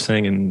and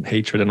forcing and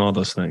hatred and all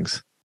those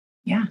things.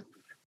 Yeah.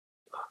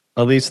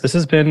 Elise, this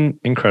has been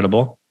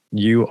incredible.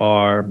 You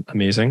are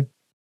amazing,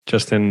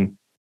 just in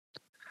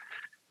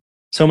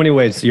so many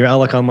ways. Your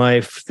outlook on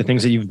life, the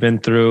things that you've been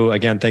through.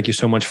 Again, thank you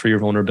so much for your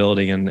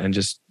vulnerability and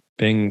just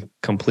being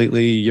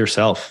completely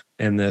yourself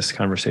in this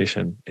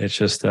conversation. It's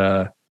just,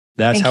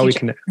 that's how we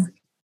connect.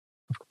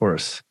 Of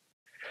course.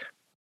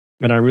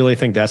 And I really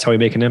think that's how we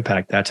make an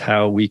impact. That's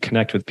how we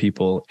connect with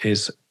people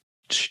is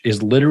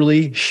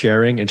literally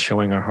sharing and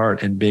showing our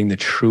heart and being the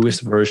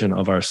truest version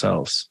of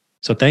ourselves.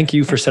 So thank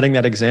you for setting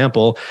that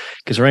example,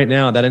 because right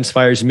now that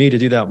inspires me to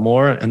do that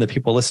more. And the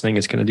people listening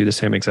is going to do the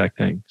same exact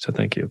thing. So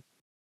thank you.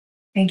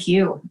 Thank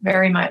you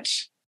very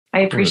much. I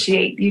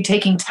appreciate you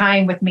taking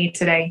time with me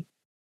today.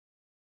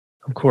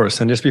 Of course.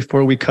 And just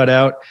before we cut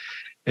out,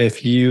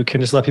 if you can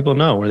just let people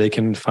know where they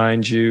can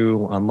find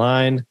you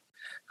online,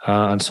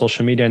 on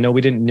social media. I know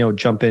we didn't,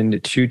 jump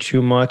into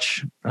too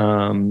much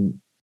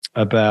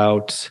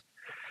about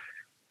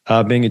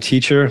being a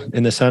teacher,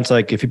 in the sense,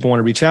 like if people want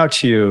to reach out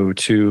to you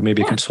to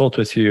maybe consult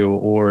with you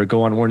or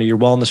go on one of your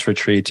wellness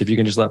retreats, if you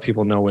can just let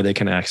people know where they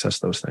can access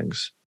those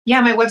things. Yeah,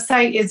 my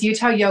website is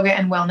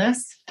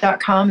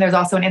utahyogaandwellness.com. There's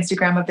also an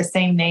Instagram of the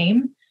same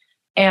name.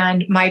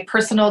 And my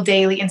personal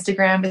daily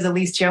Instagram is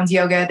Elise Jones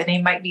Yoga. The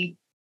name might be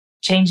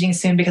changing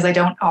soon because I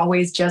don't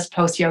always just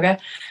post yoga,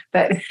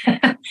 but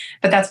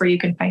but that's where you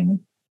can find me.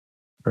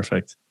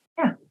 Perfect.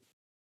 Yeah.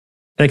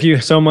 Thank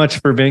you so much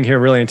for being here,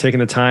 really, and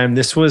taking the time.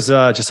 This was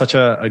just such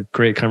a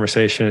great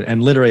conversation.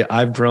 And literally,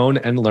 I've grown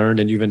and learned,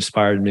 and you've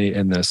inspired me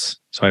in this.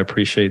 So I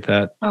appreciate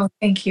that. Oh,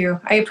 thank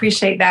you. I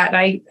appreciate that.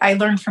 I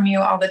learn from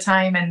you all the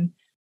time. And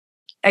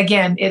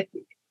again,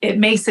 it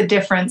makes a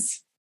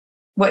difference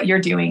what you're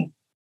doing.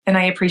 And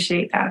I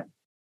appreciate that.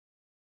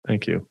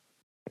 Thank you.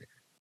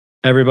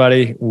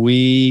 Everybody,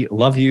 we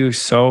love you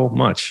so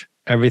much.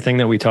 Everything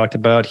that we talked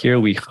about here,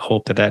 we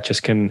hope that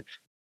just can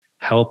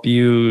help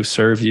you,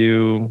 serve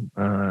you,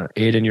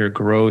 aid in your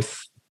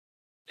growth,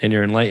 in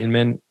your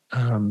enlightenment,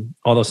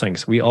 all those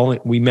things.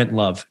 We meant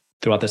love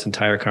throughout this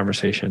entire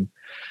conversation.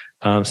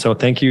 So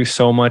thank you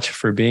so much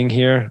for being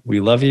here.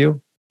 We love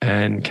you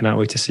and cannot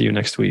wait to see you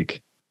next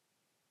week.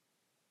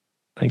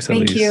 Thanks,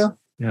 Elise. Thank you.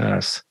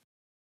 Yes.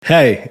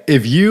 Hey,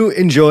 if you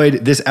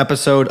enjoyed this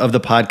episode of the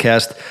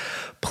podcast,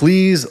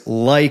 please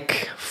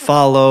like,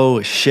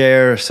 follow,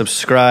 share,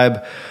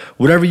 subscribe,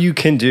 whatever you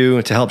can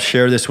do to help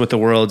share this with the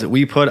world.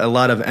 We put a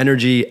lot of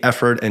energy,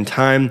 effort, and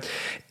time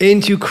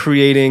into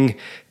creating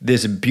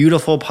this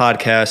beautiful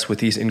podcast with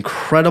these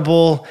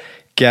incredible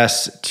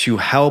guests to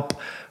help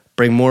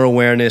bring more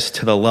awareness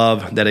to the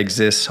love that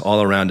exists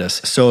all around us.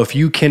 So if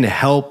you can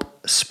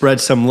help spread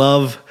some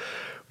love,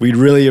 we'd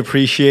really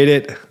appreciate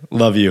it.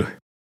 Love you.